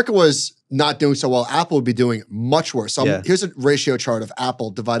the market was not doing so well, Apple would be doing much worse. So here's a ratio chart of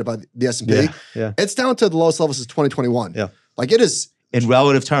Apple divided by the S&P. Yeah. It's down to the lowest level since 2021. Yeah. Like it is. In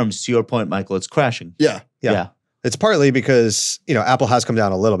relative terms, to your point, Michael, it's crashing. Yeah. It's partly because, Apple has come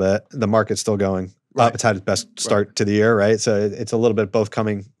down a little bit. The market's still going up. It's had its best start to the year, right? So it's a little bit both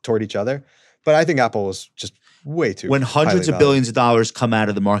coming toward each other. But I think Apple was just way too When hundreds of billions of dollars come out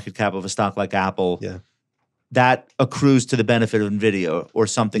of the market cap of a stock like Apple, that accrues to the benefit of NVIDIA or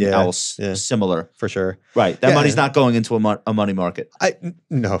something else similar. For sure. Right. That money's not going into a money market.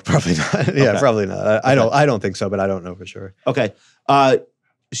 No, probably not. Probably not. I don't think so, but I don't know for sure. Okay.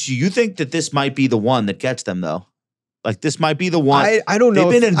 So you think that this might be the one that gets them, though? Like this might be the one. I don't know.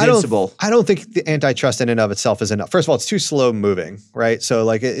 They've been invincible. I don't think the antitrust in and of itself is enough. First of all, it's too slow moving, right? So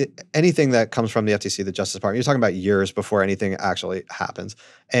like anything that comes from the FTC, the Justice Department, you're talking about years before anything actually happens.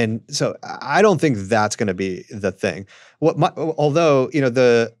 And so I don't think that's going to be the thing. Although,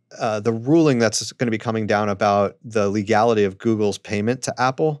 the ruling that's going to be coming down about the legality of Google's payment to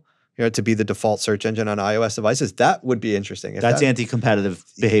Apple, to be the default search engine on iOS devices, that would be interesting. That's anti-competitive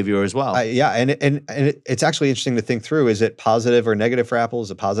behavior as well. And it's actually interesting to think through. Is it positive or negative for Apple? Is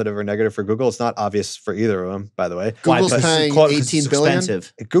it positive or negative for Google? It's not obvious for either of them, by the way. Google's paying $18 billion.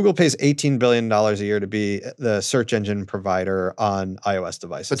 Expensive. Google pays $18 billion a year to be the search engine provider on iOS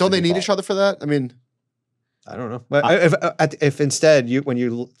devices. But don't they need each other for that? I mean, I don't know. But if instead when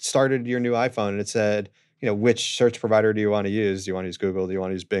you started your new iPhone and it said, which search provider do you want to use? Do you want to use Google? Do you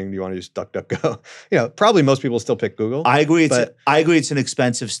want to use Bing? Do you want to use DuckDuckGo? Probably most people still pick Google. I agree. It's an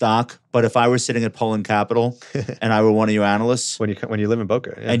expensive stock, but if I were sitting at Polen Capital and I were one of your analysts, when you live in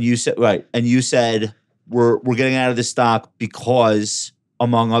Boca, and you said we're getting out of this stock because,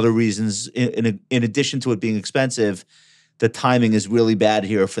 among other reasons, in addition to it being expensive, the timing is really bad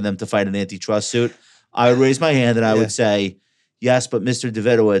here for them to fight an antitrust suit. I would raise my hand and I would say, yes, but Mr.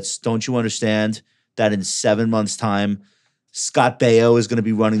 Davidowitz, don't you understand that in 7 months' time, Scott Baio is going to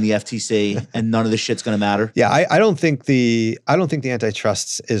be running the FTC and none of this shit's going to matter? Yeah, I don't think the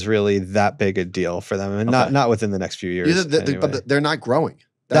antitrust is really that big a deal for them, and not within the next few years. But they're not growing.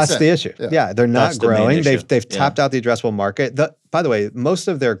 That's the issue. Yeah, they're not growing. They've tapped out the addressable market. By the way, most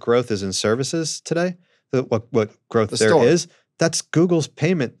of their growth is in services today. What growth there is. That's Google's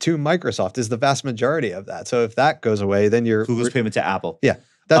payment to Microsoft is the vast majority of that. So if that goes away, then Google's payment to Apple. Yeah.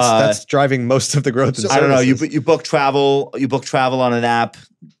 That's driving most of the growth in services. I don't know. You book travel on an app,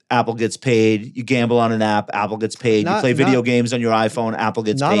 Apple gets paid. You gamble on an app, Apple gets paid. You play video games on your iPhone, Apple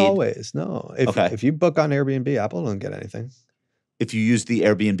gets paid. Not always, no. If you book on Airbnb, Apple doesn't get anything. If you use the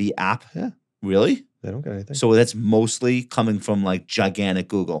Airbnb app? Yeah. Really? They don't get anything. So that's mostly coming from like gigantic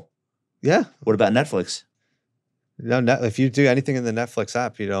Google. Yeah. What about Netflix? No, if you do anything in the Netflix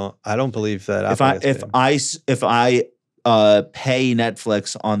app, you don't. I don't believe that. If I pay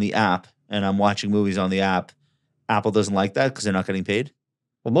Netflix on the app and I'm watching movies on the app, Apple doesn't like that because they're not getting paid.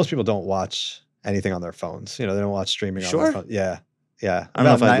 Well, most people don't watch anything on their phones. They don't watch streaming on their phone. Yeah. I don't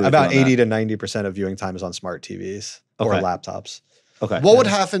know if I agree with you on 80 to 90% of viewing time is on smart TVs or laptops. Okay. What would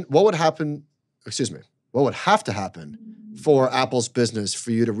happen? Excuse me. What would have to happen for Apple's business for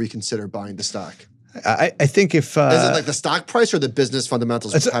you to reconsider buying the stock? I think if Is it like the stock price or the business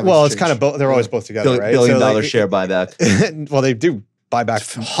fundamentals? it's kind of both. They're always both together, right? Billion-dollar share buyback. Well, they do buy back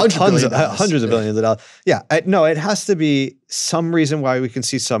hundreds of billions of dollars. Yeah, no, it has to be some reason why we can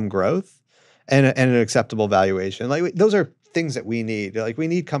see some growth and an acceptable valuation. Like those are things that we need. Like we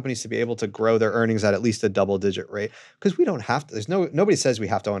need companies to be able to grow their earnings at least a double-digit rate because we don't have to. Nobody says we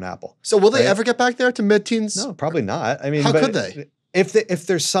have to own Apple. So will they ever get back there to mid-teens? No, probably not. I mean, how could they? If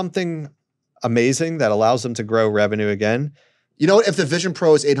there's something amazing that allows them to grow revenue again. You know what? If the Vision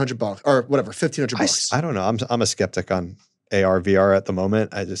Pro is $800 or whatever, $1,500. I don't know. I'm a skeptic on AR VR at the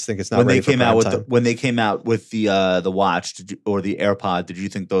moment. I just think it's not when ready they came for out with time. when they came out with the watch or the AirPod. Did you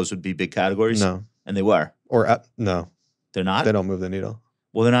think those would be big categories? No, and they were. Or no, they're not. They don't move the needle.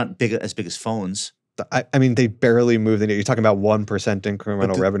 Well, they're not as big as phones. I mean, they barely move the needle. You're talking about 1%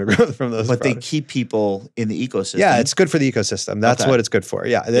 incremental revenue growth from those. But products. they keep people in the ecosystem. Yeah, it's good for the ecosystem. That's what it's good for.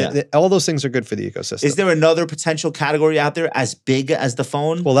 Yeah, all those things are good for the ecosystem. Is there another potential category out there as big as the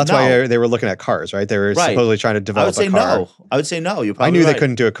phone? Well, that's why they were looking at cars, right? They were supposedly trying to develop a car. I would say no. You're probably I knew right. they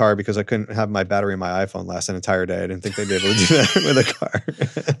couldn't do a car because I couldn't have my battery in my iPhone last an entire day. I didn't think they'd be able to do that with a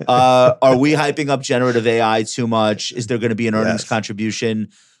car. Are we hyping up generative AI too much? Is there going to be an earnings contribution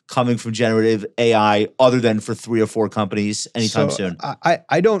coming from generative AI other than for 3 or 4 companies anytime soon?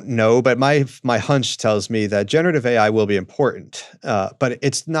 I don't know, but my hunch tells me that generative AI will be important, but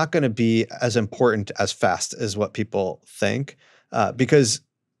it's not going to be as important as fast as what people think, because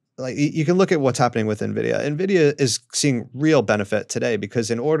like you can look at what's happening with NVIDIA. NVIDIA is seeing real benefit today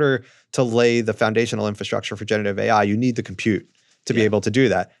because in order to lay the foundational infrastructure for generative AI, you need the compute to be able to do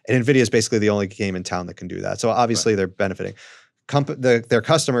that. And NVIDIA is basically the only game in town that can do that. So obviously they're benefiting. Their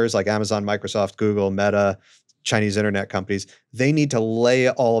customers like Amazon, Microsoft, Google, Meta, Chinese internet companies, they need to lay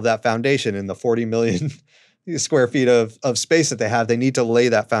all of that foundation in the 40 million square feet of space that they have. They need to lay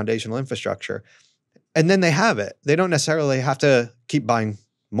that foundational infrastructure. And then they have it. They don't necessarily have to keep buying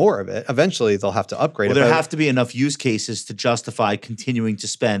more of it. Eventually, they'll have to upgrade it. Well, there have to be enough use cases to justify continuing to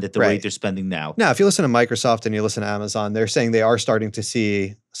spend at the rate they're spending now. Now, if you listen to Microsoft and you listen to Amazon, they're saying they are starting to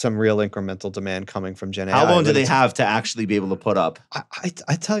see some real incremental demand coming from Gen AI. How long do they have to actually be able to put up?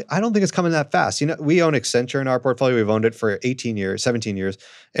 I tell you, I don't think it's coming that fast. You know, we own Accenture in our portfolio. We've owned it for 18 years, 17 years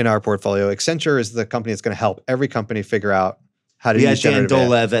in our portfolio. Accenture is the company that's going to help every company figure out how to use generative AI.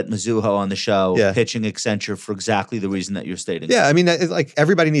 We had Dan Dolev at Mizuho on the show pitching Accenture for exactly the reason that you're stating. Yeah, I mean, like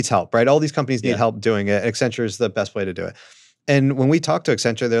everybody needs help, right? All these companies need help doing it. Accenture is the best way to do it. And when we talk to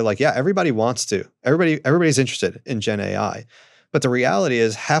Accenture, they're like, yeah, everybody wants to. Everybody's interested in Gen AI. But the reality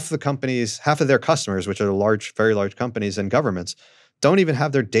is half of their customers, which are large, very large companies and governments, don't even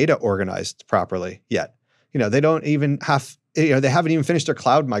have their data organized properly yet. You know, they don't even have, they haven't even finished their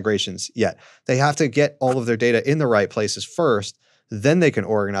cloud migrations yet. They have to get all of their data in the right places first, then they can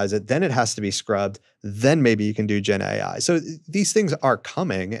organize it, then it has to be scrubbed, then maybe you can do Gen AI. So these things are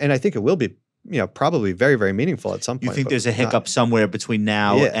coming, and I think it will be, probably very, very meaningful at some point. You think there's a hiccup somewhere between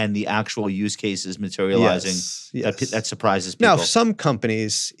now and the actual use cases materializing that surprises people? Now, some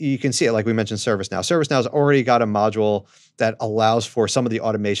companies, you can see it, like we mentioned ServiceNow. ServiceNow's already got a module that allows for some of the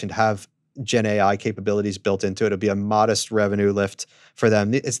automation to have Gen AI capabilities built into it. It'll be a modest revenue lift for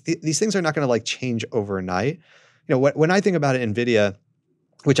them. These things are not going to like change overnight. When I think about it, NVIDIA,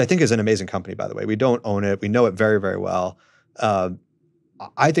 which I think is an amazing company, by the way, we don't own it. We know it very, very well.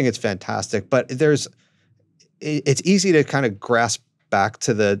 I think it's fantastic, but it's easy to kind of grasp back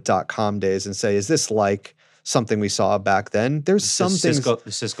to the .com days and say, is this like something we saw back then? There's some things.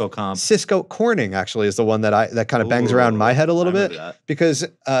 The Cisco comp. Cisco Corning actually is the one that kind of bangs around my head a little bit because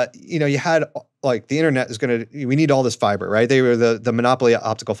you had like the internet we need all this fiber, right? They were the monopoly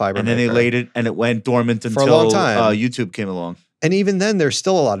optical fiber, and then they laid it and it went dormant until for a long time. YouTube came along. And even then, there's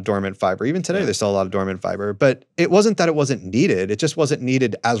still a lot of dormant fiber. Even today, there's still a lot of dormant fiber. But it wasn't that it wasn't needed. It just wasn't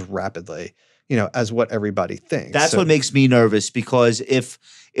needed as rapidly, as what everybody thinks. That's what makes me nervous because if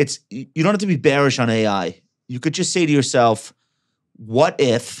you don't have to be bearish on AI. You could just say to yourself, what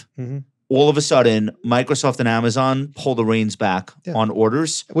if all of a sudden Microsoft and Amazon pull the reins back on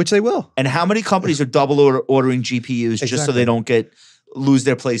orders? Which they will. And how many companies are double ordering GPUs just so they don't lose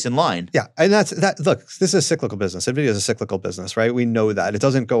their place in line? Yeah, and look, this is a cyclical business. NVIDIA is a cyclical business, right? We know that. It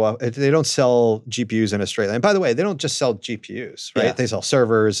doesn't go up. They don't sell GPUs in a straight line. By the way, they don't just sell GPUs, right? Yeah. They sell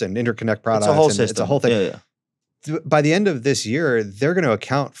servers and interconnect products. It's a whole system. It's a whole thing. Yeah. By the end of this year, they're going to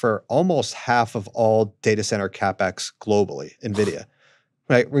account for almost half of all data center CapEx globally, NVIDIA.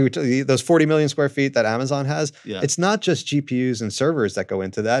 right? Those 40 million square feet that Amazon has, Yeah. it's not just GPUs and servers that go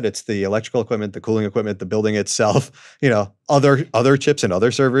into that. It's the electrical equipment, the cooling equipment, the building itself, other chips and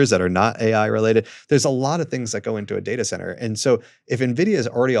other servers that are not AI related. There's a lot of things that go into a data center. And so if NVIDIA is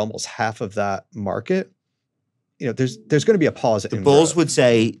already almost half of that market, there's going to be a pause. The bulls would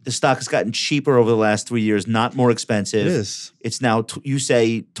say the stock has gotten cheaper over the last 3 years, not more expensive. It is. It's now, you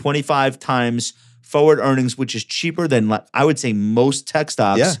say, 25 times forward earnings, which is cheaper than, I would say, most tech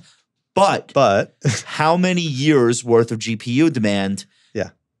stocks. Yeah. But how many years worth of GPU demand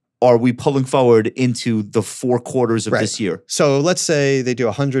are we pulling forward into the 4 quarters of this year? So let's say they do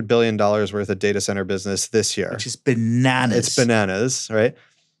 $100 billion worth of data center business this year. Which is bananas. It's bananas, right?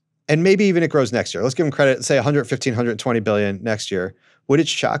 And maybe even it grows next year. Let's give them credit, say 115, 120 billion next year. Would it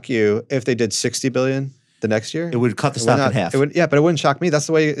shock you if they did 60 billion the next year? It would cut the stock in half. But it wouldn't shock me. That's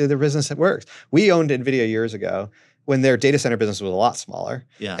the way their business works. We owned NVIDIA years ago when their data center business was a lot smaller.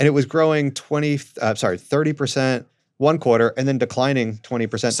 Yeah. And it was growing 30% one quarter and then declining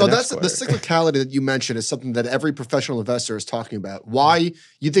 20% So the next that's quarter. the cyclicality that you mentioned is something that every professional investor is talking about. Why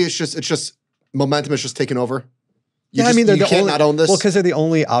you think it's just momentum is just taking over? You they're the can't only, not own this. Well, because they're the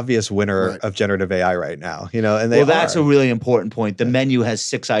only obvious winner of generative AI right now, and that's a really important point. The menu has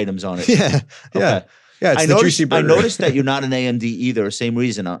 6 items on it. Yeah. Okay. Yeah, it's juicy burger. I noticed that you're not an AMD either. Same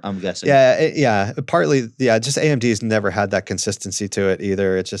reason, I'm guessing. Partly, just AMD's never had that consistency to it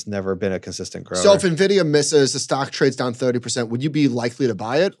either. It's just never been a consistent grower. So if NVIDIA misses, the stock trades down 30%, would you be likely to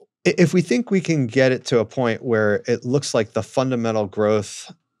buy it? If we think we can get it to a point where it looks like the fundamental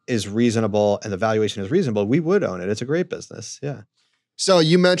growth is reasonable and the valuation is reasonable, we would own it. It's a great business. Yeah. So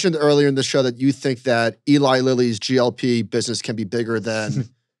you mentioned earlier in the show that you think that Eli Lilly's GLP business can be bigger than...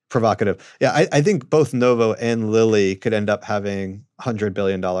 Provocative. Yeah, I think both Novo and Lilly could end up having $100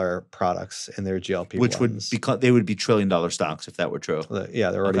 billion products in their GLP. Which they would be $1 trillion stocks if that were true.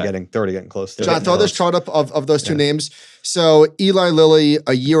 Yeah, they're already getting close to it. John, throw this chart up of those two names. So Eli Lilly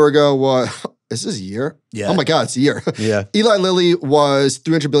a year ago was... Is this a year? Yeah. Oh my God, it's a year. Yeah. Eli Lilly was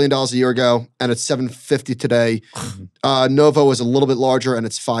 $300 billion a year ago, and it's $750 today. Novo was a little bit larger, and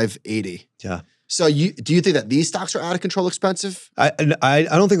it's $580. Yeah. So do you think that these stocks are out of control expensive? I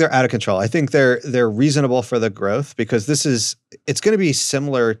don't think they're out of control. I think they're reasonable for the growth because it's going to be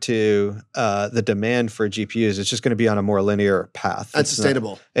similar to the demand for GPUs. It's just going to be on a more linear path. And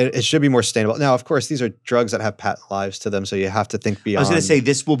sustainable. It should be more sustainable. Now, of course, these are drugs that have patent lives to them, so you have to think beyond. I was going to say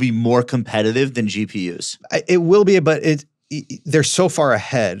this will be more competitive than GPUs. It will be, but they're so far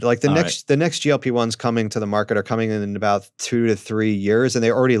ahead. Like the next GLP-1s coming to the market are coming in about 2 to 3 years, and they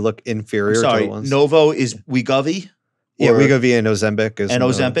already look inferior to the ones. Novo is Wegovy? Yeah, Wegovy and Ozempic.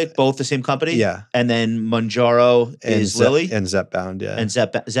 Ozempic, both the same company? Yeah. And then Mounjaro is Lilly? And Zepbound, yeah. And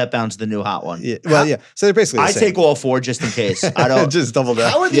Zepbound's the new hot one. Yeah. Well, yeah. So they're basically the same. I take all 4 just in case. I don't. Just double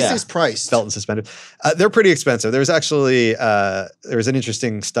down. How are these things priced? Belt and suspended. They're pretty expensive. There's actually, there was an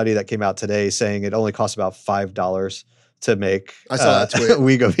interesting study that came out today saying it only costs about $5 to make I saw that tweet.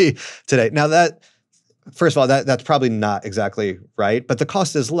 Wegovy today. Now first of all, that's probably not exactly right, but the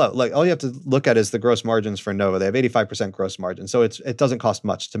cost is low. Like all you have to look at is the gross margins for Novo. They have 85% gross margin. So it doesn't cost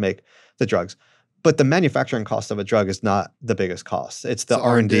much to make the drugs. But the manufacturing cost of a drug is not the biggest cost. It's the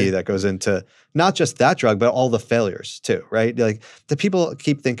R&D that goes into not just that drug, but all the failures too, right? Like the people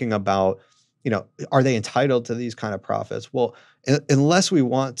keep thinking about, are they entitled to these kind of profits? Well, unless we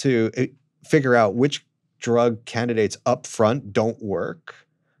want to figure out which drug candidates up front don't work,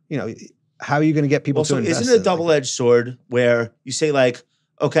 how are you going to get people to invest? Isn't it a double-edged sword where you say like,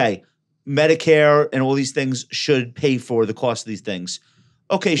 okay, Medicare and all these things should pay for the cost of these things?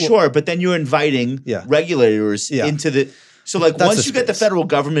 Okay, sure, but then you're inviting regulators into the... So like once you get the federal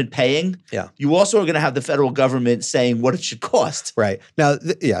government paying, you also are going to have the federal government saying what it should cost. Right. Now,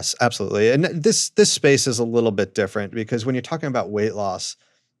 yes, absolutely. And this space is a little bit different because when you're talking about weight loss,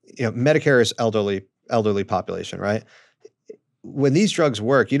 Medicare is elderly population, right? When these drugs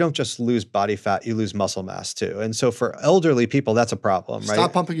work, you don't just lose body fat, you lose muscle mass too. And so for elderly people, that's a problem, right?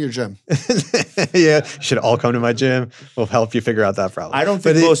 Stop pumping your gym. Yeah, you should all come to my gym. We'll help you figure out that problem. I don't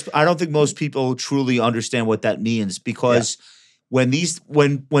think most people truly understand what that means because when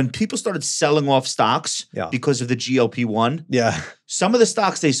people started selling off stocks because of the GLP-1, some of the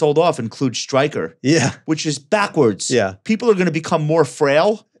stocks they sold off include Stryker, which is backwards. Yeah. People are going to become more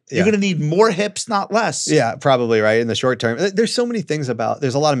frail. You're going to need more hips, not less. Yeah, probably, right, in the short term. There's so many things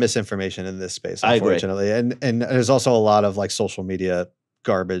there's a lot of misinformation in this space, unfortunately. And there's also a lot of like social media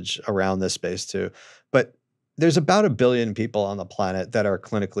garbage around this space too. But there's about 1 billion people on the planet that are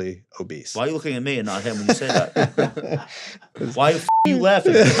clinically obese. Why are you looking at me and not him when you say that? Why are you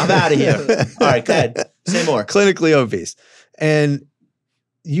laughing? I'm out of here. All right, go ahead. Say more. Clinically obese. And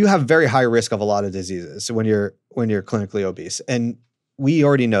you have very high risk of a lot of diseases when you're clinically obese. And we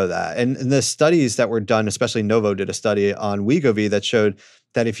already know that. And the studies that were done, especially Novo did a study on Wegovy that showed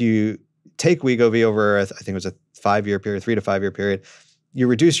that if you take Wegovy over, I think it was a 5-year period, 3 to 5 year period, you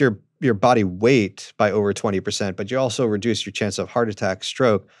reduce your body weight by over 20%, but you also reduce your chance of heart attack,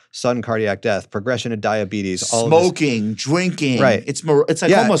 stroke, sudden cardiac death, progression of diabetes, smoking, drinking. Right. It's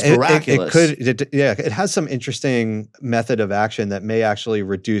like almost miraculous. It has some interesting method of action that may actually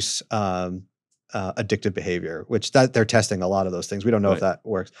reduce addictive behavior, which they're testing a lot of those things. We don't know if that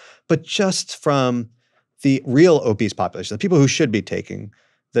works. But just from the real obese population, the people who should be taking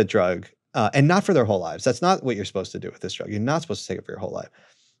the drug, and not for their whole lives. That's not what you're supposed to do with this drug. You're not supposed to take it for your whole life.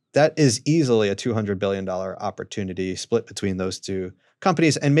 That is easily a $200 billion opportunity split between those two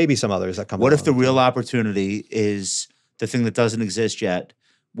companies and maybe some others that come along. What if the real opportunity is the thing that doesn't exist yet,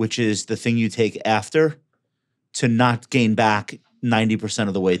 which is the thing you take after to not gain back 90%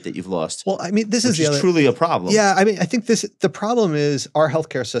 of the weight that you've lost? Well, I mean, this is truly a problem. Yeah, I mean, I think the problem is our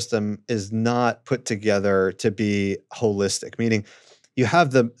healthcare system is not put together to be holistic, meaning you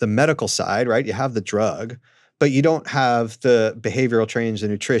have the medical side, right? You have the drug, but you don't have the behavioral change, the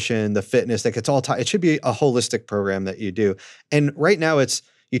nutrition, the fitness. Like it's all it should be a holistic program that you do. And right now it's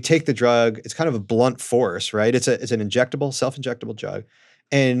you take the drug, it's kind of a blunt force, right? It's an injectable, self-injectable drug.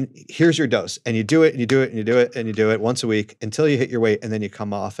 And here's your dose. And you do it, and you do it, and you do it, and you do it once a week until you hit your weight, and then you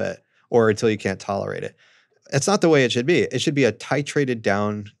come off it, or until you can't tolerate it. It's not the way it should be. It should be a titrated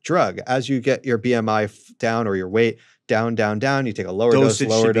down drug. As you get your BMI down or your weight down, you take a lower dose,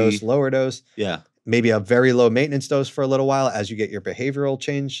 lower dose. Yeah. Maybe a very low maintenance dose for a little while as you get your behavioral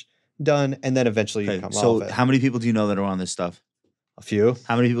change done, and then eventually you come off it. So how many people do you know that are on this stuff? A few.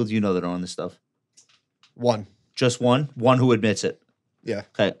 How many people do you know that are on this stuff? One. Just one? One who admits it? Yeah.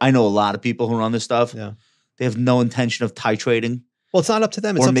 Okay. I know a lot of people who are on this stuff. Yeah. They have no intention of titrating. Well, it's not up to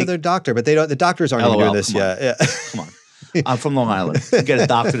them. It's up to their doctor, but the doctors aren't even doing this yet. Yeah. Come on. I'm from Long Island. You get a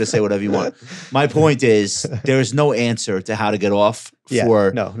doctor to say whatever you want. My point is there is no answer to how to get off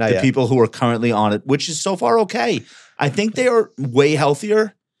for the people who are currently on it, which is so far okay. I think they are way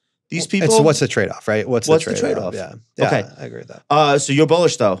healthier. These people. So what's the trade-off, right? What's the trade-off? Yeah. Okay. I agree with that. So you're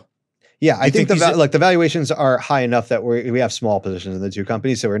bullish though. Yeah, I think the valuations are high enough that we have small positions in the two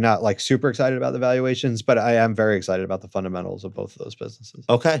companies, so we're not like super excited about the valuations, but I am very excited about the fundamentals of both of those businesses.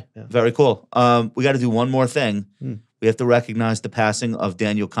 Okay, very cool. We got to do one more thing. We have to recognize the passing of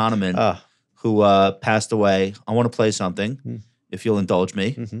Daniel Kahneman, who passed away. I want to play something, if you'll indulge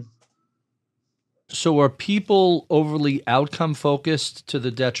me. Mm-hmm. So are people overly outcome focused to the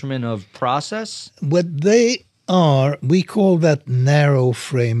detriment of process? What they are, we call that narrow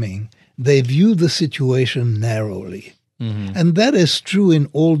framing. They view the situation narrowly. Mm-hmm. And that is true in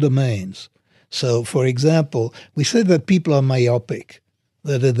all domains. So, for example, we say that people are myopic,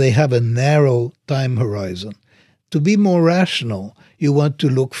 that they have a narrow time horizon. To be more rational, you want to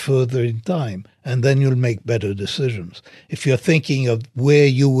look further in time, and then you'll make better decisions. If you're thinking of where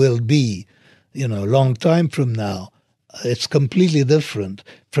you will be, a long time from now, it's completely different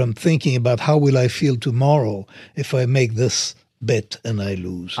from thinking about how will I feel tomorrow if I make this bet and I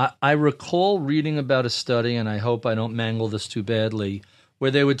lose. I recall reading about a study, and I hope I don't mangle this too badly,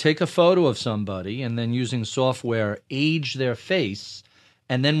 where they would take a photo of somebody and then using software age their face,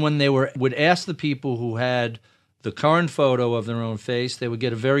 and then when they would ask the people who had the current photo of their own face, they would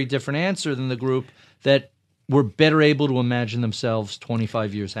get a very different answer than the group that were better able to imagine themselves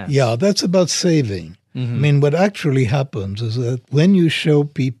 25 years hence. Yeah, that's about saving. Mm-hmm. I mean, what actually happens is that when you show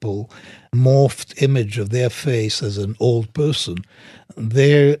people a morphed image of their face as an old person,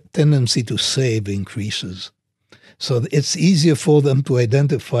 their tendency to save increases. So it's easier for them to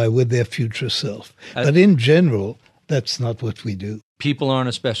identify with their future self. But in general, that's not what we do. People aren't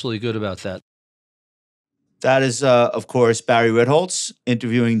especially good about that. That is, of course, Barry Ritholtz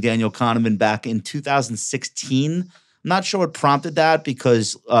interviewing Daniel Kahneman back in 2016. I'm not sure what prompted that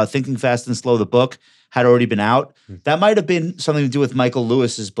because Thinking Fast and Slow, the book, had already been out. That might have been something to do with Michael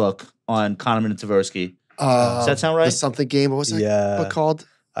Lewis's book on Kahneman and Tversky. Does that sound right? The Something Game. What was that book called?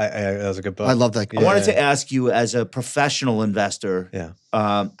 That was a good book. I love that. I wanted to ask you, as a professional investor,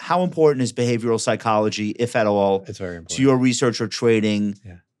 how important is behavioral psychology, if at all, it's very important to your research or trading?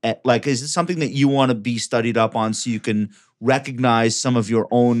 Is it something that you want to be studied up on so you can recognize some of your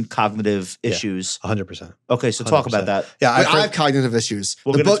own cognitive issues? 100%. Okay, so 100%. Talk about that. Yeah, I have cognitive issues.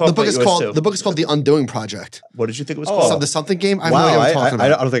 The book is called The Undoing Project. What did you think it was called? The Something Game? I have no idea what you're talking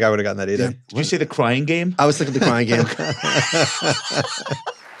about. I don't think I would have gotten that either. Did you say The Crying Game? I was thinking The Crying Game.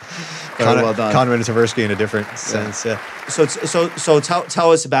 well done. Kahneman and Tversky in a different sense. Yeah. So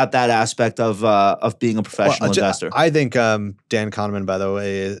tell us about that aspect of being a professional investor. I think Dan Kahneman, by the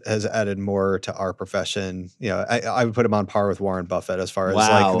way, has added more to our profession. I would put him on par with Warren Buffett as far as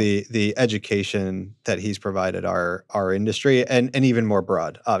like the education that he's provided our industry, and even more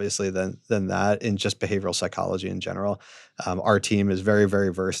broad, obviously, than that in just behavioral psychology in general. Our team is very,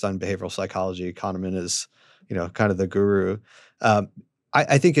 very versed on behavioral psychology. Kahneman is, kind of the guru.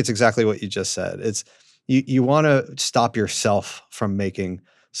 I think it's exactly what you just said. It's you want to stop yourself from making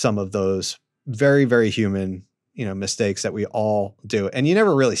some of those very, very human, mistakes that we all do. And you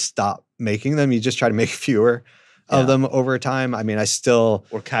never really stop making them. You just try to make fewer of them over time. I mean, or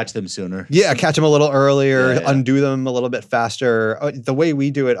catch them sooner. Yeah, catch them a little earlier, undo them a little bit faster. The way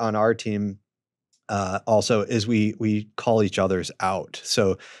we do it on our team also is we call each other's out.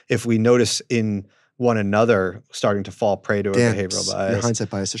 So if we notice in one another starting to fall prey to a behavioral bias. Your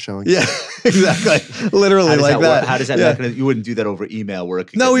hindsight bias is showing. Yeah, exactly. Literally like that. How does that mechanism? You wouldn't do that over email where it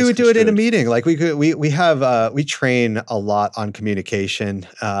could No, we would do it in a meeting. Like we train a lot on communication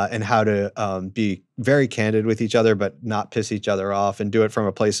and how to be very candid with each other, but not piss each other off, and do it from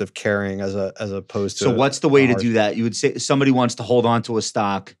a place of caring as opposed to. So what's the way to do that? You would say somebody wants to hold on to a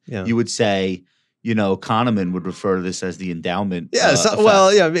stock. Yeah. You would say, Kahneman would refer to this as the endowment. Yeah.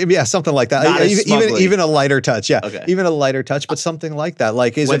 Something like that. Even a lighter touch. Yeah. Okay. Even a lighter touch, but something like that.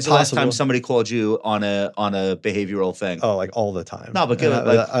 Like, is When's it possible? When's the last time somebody called you on a behavioral thing? Oh, like all the time. No, but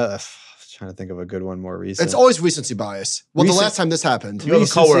trying to think of a good one more recent. It's always recency bias. Well, the last time this happened. You have a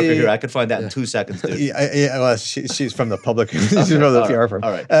coworker here. I could find that in 2 seconds, dude. Yeah. Well, she's from the public. She's from the PR firm. All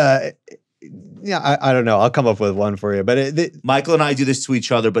right. Yeah, I don't know. I'll come up with one for you. But Michael and I do this to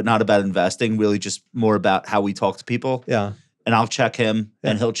each other, but not about investing. Really, just more about how we talk to people. Yeah. And I'll check him,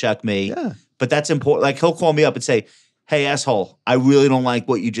 and he'll check me. Yeah. But that's important. Like, he'll call me up and say, "Hey, asshole, I really don't like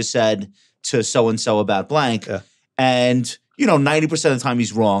what you just said to so and so about blank." Yeah. And 90% of the time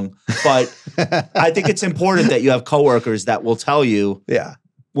he's wrong. But I think it's important that you have coworkers that will tell you. Yeah.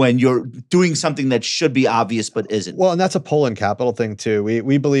 When you're doing something that should be obvious but isn't. Well, and that's a Polen Capital thing too.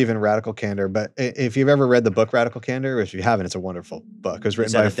 We believe in radical candor, but if you've ever read the book Radical Candor, if you haven't, it's a wonderful book. It was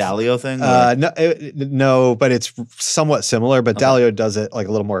written by a Dalio thing? No, but it's somewhat similar. But Dalio does it like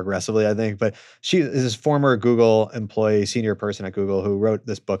a little more aggressively, I think. But she is this former Google employee, senior person at Google, who wrote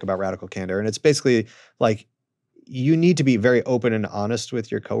this book about radical candor, and it's basically like you need to be very open and honest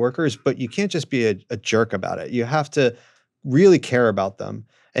with your coworkers, but you can't just be a jerk about it. You have to really care about them.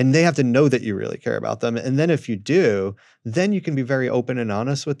 And they have to know that you really care about them. And then if you do, then you can be very open and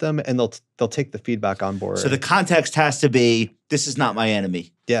honest with them, and they'll take the feedback on board. So the context has to be, this is not my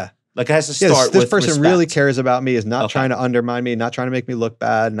enemy. Yeah. Like it has to start with this person respect. really cares about me, is not trying to undermine me, not trying to make me look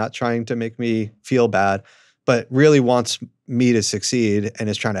bad, not trying to make me feel bad, but really wants me to succeed and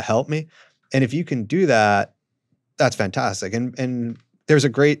is trying to help me. And if you can do that, that's fantastic. And there's a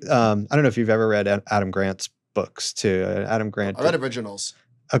great, I don't know if you've ever read Adam Grant's books too. Adam Grant. I read originals.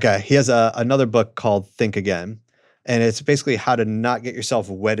 Okay. He has another book called Think Again. And it's basically how to not get yourself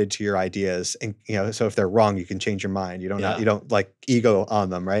wedded to your ideas. And, so if they're wrong, you can change your mind. You don't like ego on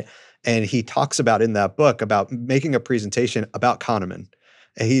them, right? And he talks about in that book about making a presentation about Kahneman.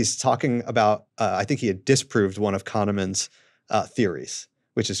 And he's talking about, I think he had disproved one of Kahneman's theories,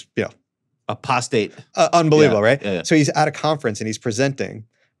 which is, apostate. Unbelievable, right? Yeah. So he's at a conference and he's presenting,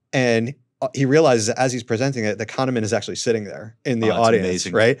 and he realizes as he's presenting it that Kahneman is actually sitting there in the audience,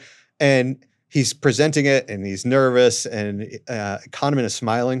 amazing. Right? And he's presenting it, and he's nervous, and Kahneman is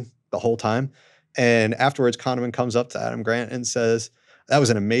smiling the whole time. And afterwards, Kahneman comes up to Adam Grant and says, "That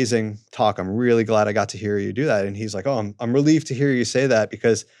was an amazing talk. I'm really glad I got to hear you do that." And he's like, "Oh, I'm relieved to hear you say that,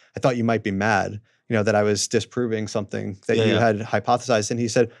 because I thought you might be mad, that I was disproving something that you had hypothesized." And he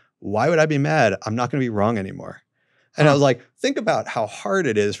said, "Why would I be mad? I'm not going to be wrong anymore." And I was like, think about how hard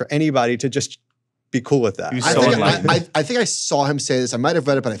it is for anybody to just be cool with that. I think I saw him say this. I might have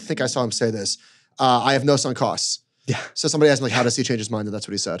read it, but I think I saw him say this. I have no sunk costs. Yeah. So somebody asked him, how does he change his mind? And that's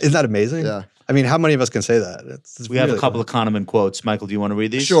what he said. Isn't that amazing? Yeah. I mean, how many of us can say that? We have a couple of Kahneman quotes. Michael, do you want to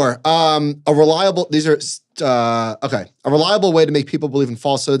read these? Sure. A reliable way to make people believe in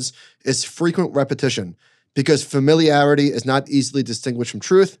falsehoods is frequent repetition, because familiarity is not easily distinguished from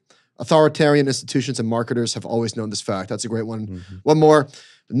truth. Authoritarian institutions and marketers have always known this fact. That's a great one. Mm-hmm. One more.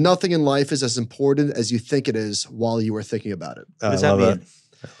 Nothing in life is as important as you think it is while you are thinking about it. What does that mean?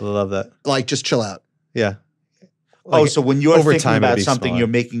 I love that. Like, just chill out. Yeah. So when you're thinking about something, you're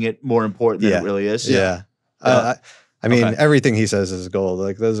making it more important than it really is? Yeah. Everything he says is gold.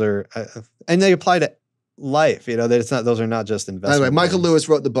 Like, those are, and they apply to life. Those are not just investment. Anyway, Michael Lewis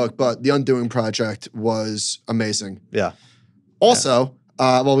wrote the book, but The Undoing Project was amazing. Yeah. Also,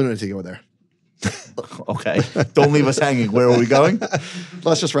 Well, we don't need to go there. Okay. Don't leave us hanging. Where are we going?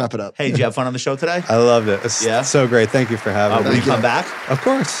 Let's just wrap it up. Hey, did you have fun on the show today? I loved it. It's so great. Thank you for having me. Will you come back? Of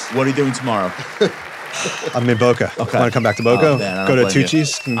course. What are you doing tomorrow? I'm in Boca. Okay. Want to come back to Boca? Oh, man, go to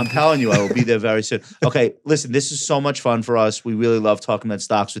Tucci's? I'm telling you, I will be there very soon. Okay, listen, this is so much fun for us. We really love talking about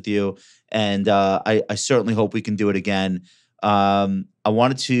stocks with you, and I certainly hope we can do it again. I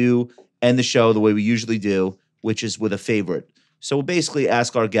wanted to end the show the way we usually do, which is with a favorite. So we'll basically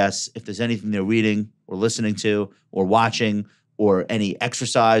ask our guests if there's anything they're reading or listening to or watching or any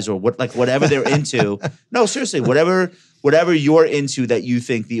exercise or whatever they're into. No, seriously, whatever you're into that you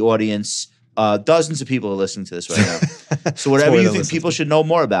think the audience, dozens of people are listening to this right now. So whatever you think people should know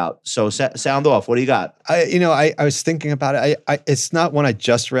more about. So sound off. What do you got? I was thinking about it. It's not one I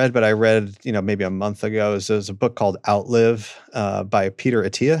just read, but I read, maybe a month ago. There's a book called Outlive by Peter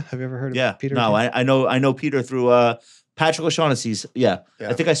Attia. Have you ever heard of Peter? No, I know Peter through Patrick O'Shaughnessy's. Yeah.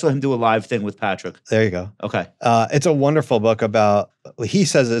 I think I saw him do a live thing with Patrick. There you go. Okay. It's a wonderful book he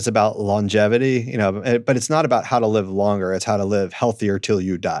says it's about longevity, but it's not about how to live longer. It's how to live healthier till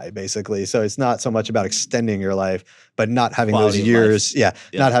you die, basically. So it's not so much about extending your life, but not having those years. Yeah.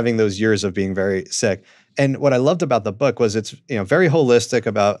 Not having those years of being very sick. And what I loved about the book was it's, very holistic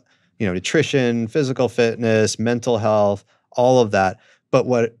about, nutrition, physical fitness, mental health, all of that. But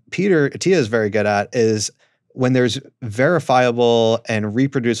what Peter Attia is very good at is when there's verifiable and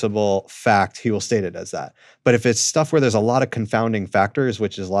reproducible fact, he will state it as that. But if it's stuff where there's a lot of confounding factors,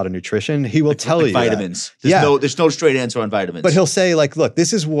 which is a lot of nutrition, he will tell you vitamins. That. There's no straight answer on vitamins. But he'll say look,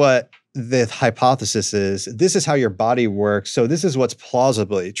 this is what the hypothesis is. This is how your body works. So this is what's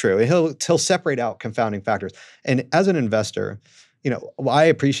plausibly true. And he'll separate out confounding factors. And as an investor, what I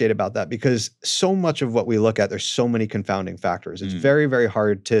appreciate about that, because so much of what we look at, there's so many confounding factors. It's very, very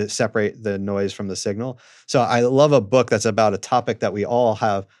hard to separate the noise from the signal. So I love a book that's about a topic that we all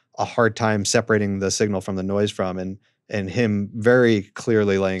have a hard time separating the signal from the noise from, and him very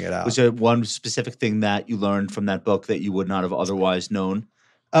clearly laying it out. Was there one specific thing that you learned from that book that you would not have otherwise known?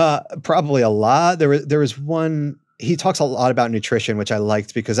 Probably a lot. There was one. He talks a lot about nutrition, which I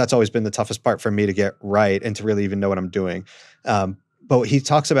liked because that's always been the toughest part for me to get right and to really even know what I'm doing. But he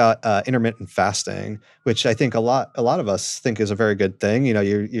talks about intermittent fasting, which I think a lot of us think is a very good thing.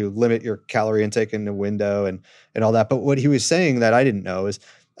 You limit your calorie intake in a window and all that. But what he was saying that I didn't know is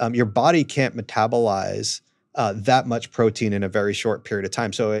your body can't metabolize that much protein in a very short period of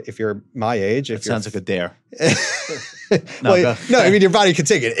time. So if you're my age, it sounds like a dare. No, I mean your body can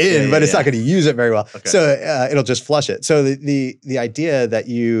take it in, but it's not going to use it very well. Okay. So it'll just flush it. So the idea that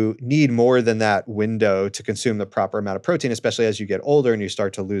you need more than that window to consume the proper amount of protein, especially as you get older and you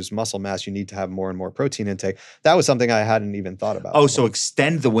start to lose muscle mass, you need to have more and more protein intake. That was something I hadn't even thought about. Oh, so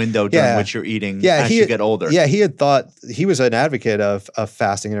extend the window during which you're eating as you get older. Yeah, he had thought he was an advocate of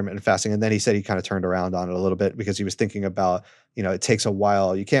fasting, intermittent fasting, and then he said he kind of turned around on it a little bit because he was thinking about, it takes a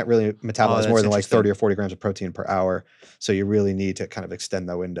while. You can't really metabolize more than 30 or 40 grams of protein per hour. So you really need to kind of extend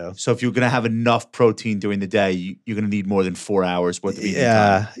that window. So if you're going to have enough protein during the day, you're going to need more than 4 hours worth of eating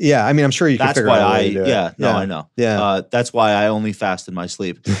time. Yeah. I mean, I'm sure you can figure out a way to do it. I know. Yeah. That's why I only fast in my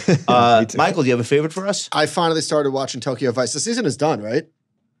sleep. Michael, do you have a favorite for us? I finally started watching Tokyo Vice. The season is done, right?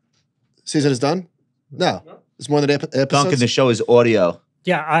 Season is done? No. It's more than episodes? Duncan, the show is audio.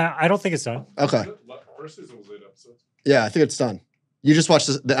 Yeah, I don't think it's done. Okay. First season was 8 episodes. Yeah, I think it's done. You just watched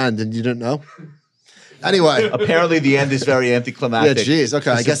the end and you didn't know? Anyway. Apparently the end is very anticlimactic. Yeah, geez.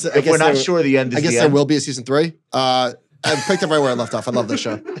 Okay. I guess we're not sure the end is the end. I guess there will be a season 3. I picked up right where I left off. I love this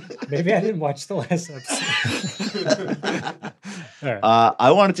show. Maybe I didn't watch the last episode. All right.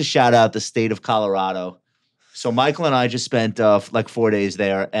 I wanted to shout out the state of Colorado. So Michael and I just spent 4 days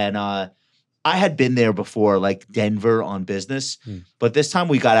there, and I had been there before, like Denver on business, but this time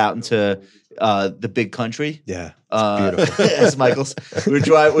we got out into the big country. Yeah, it's beautiful. As Michael's, we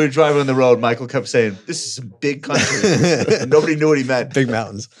were driving on the road. Michael kept saying, "This is some big country." And nobody knew what he meant. Big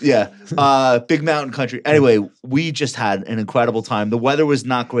mountains. Yeah, big mountain country. Anyway, we just had an incredible time. The weather was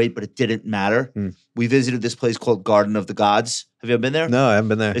not great, but it didn't matter. We visited this place called Garden of the Gods. Have you ever been there? No, I haven't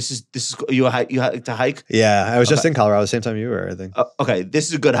been there. This is you like to hike? Yeah, I was just in Colorado the same time you were, I think. Okay, this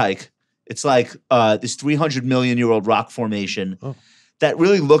is a good hike. It's like this 300 million year old rock formation that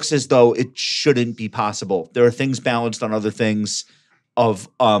really looks as though it shouldn't be possible. There are things balanced on other things of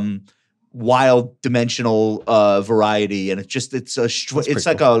wild dimensional variety, and it's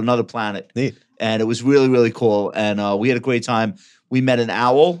like another planet. Neat. And it was really, really cool. And we had a great time. We met an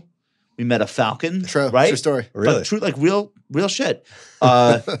owl. We met a falcon. True. Right? True story. Really? True, like real shit.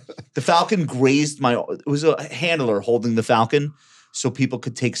 The falcon grazed it was a handler holding the falcon so people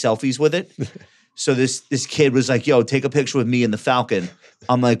could take selfies with it. So this kid was like, yo, take a picture with me and the Falcon.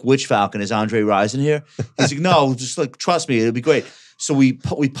 I'm like, which Falcon? Is Andre Rison here? He's like, no, just like, trust me, it'll be great. So we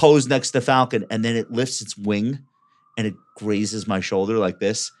pose next to the Falcon, and then it lifts its wing, and it grazes my shoulder like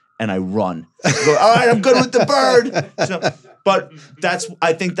this, and I run. I go, all right, I'm good with the bird. So, but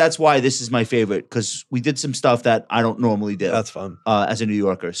I think that's why this is my favorite, because we did some stuff that I don't normally do. That's fun. As a New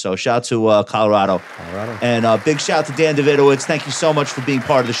Yorker. So shout out to Colorado. And big shout out to Dan Davidowitz. Thank you so much for being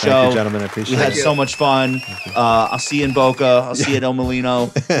part of the show. Thank you, gentlemen. I appreciate it. We had so much fun. I'll see you in Boca. I'll see you at El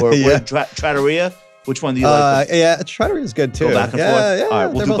Molino. Or Trattoria. Which one do you like? Yeah, Trattoria is good too. Go back and forth? Yeah, all right,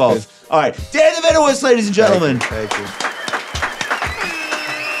 we'll do both. both. All right. Dan Davidowitz, ladies and gentlemen. Thank you.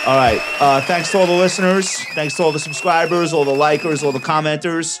 All right. Thanks to all the listeners. Thanks to all the subscribers, all the likers, all the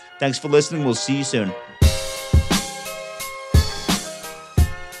commenters. Thanks for listening. We'll see you soon.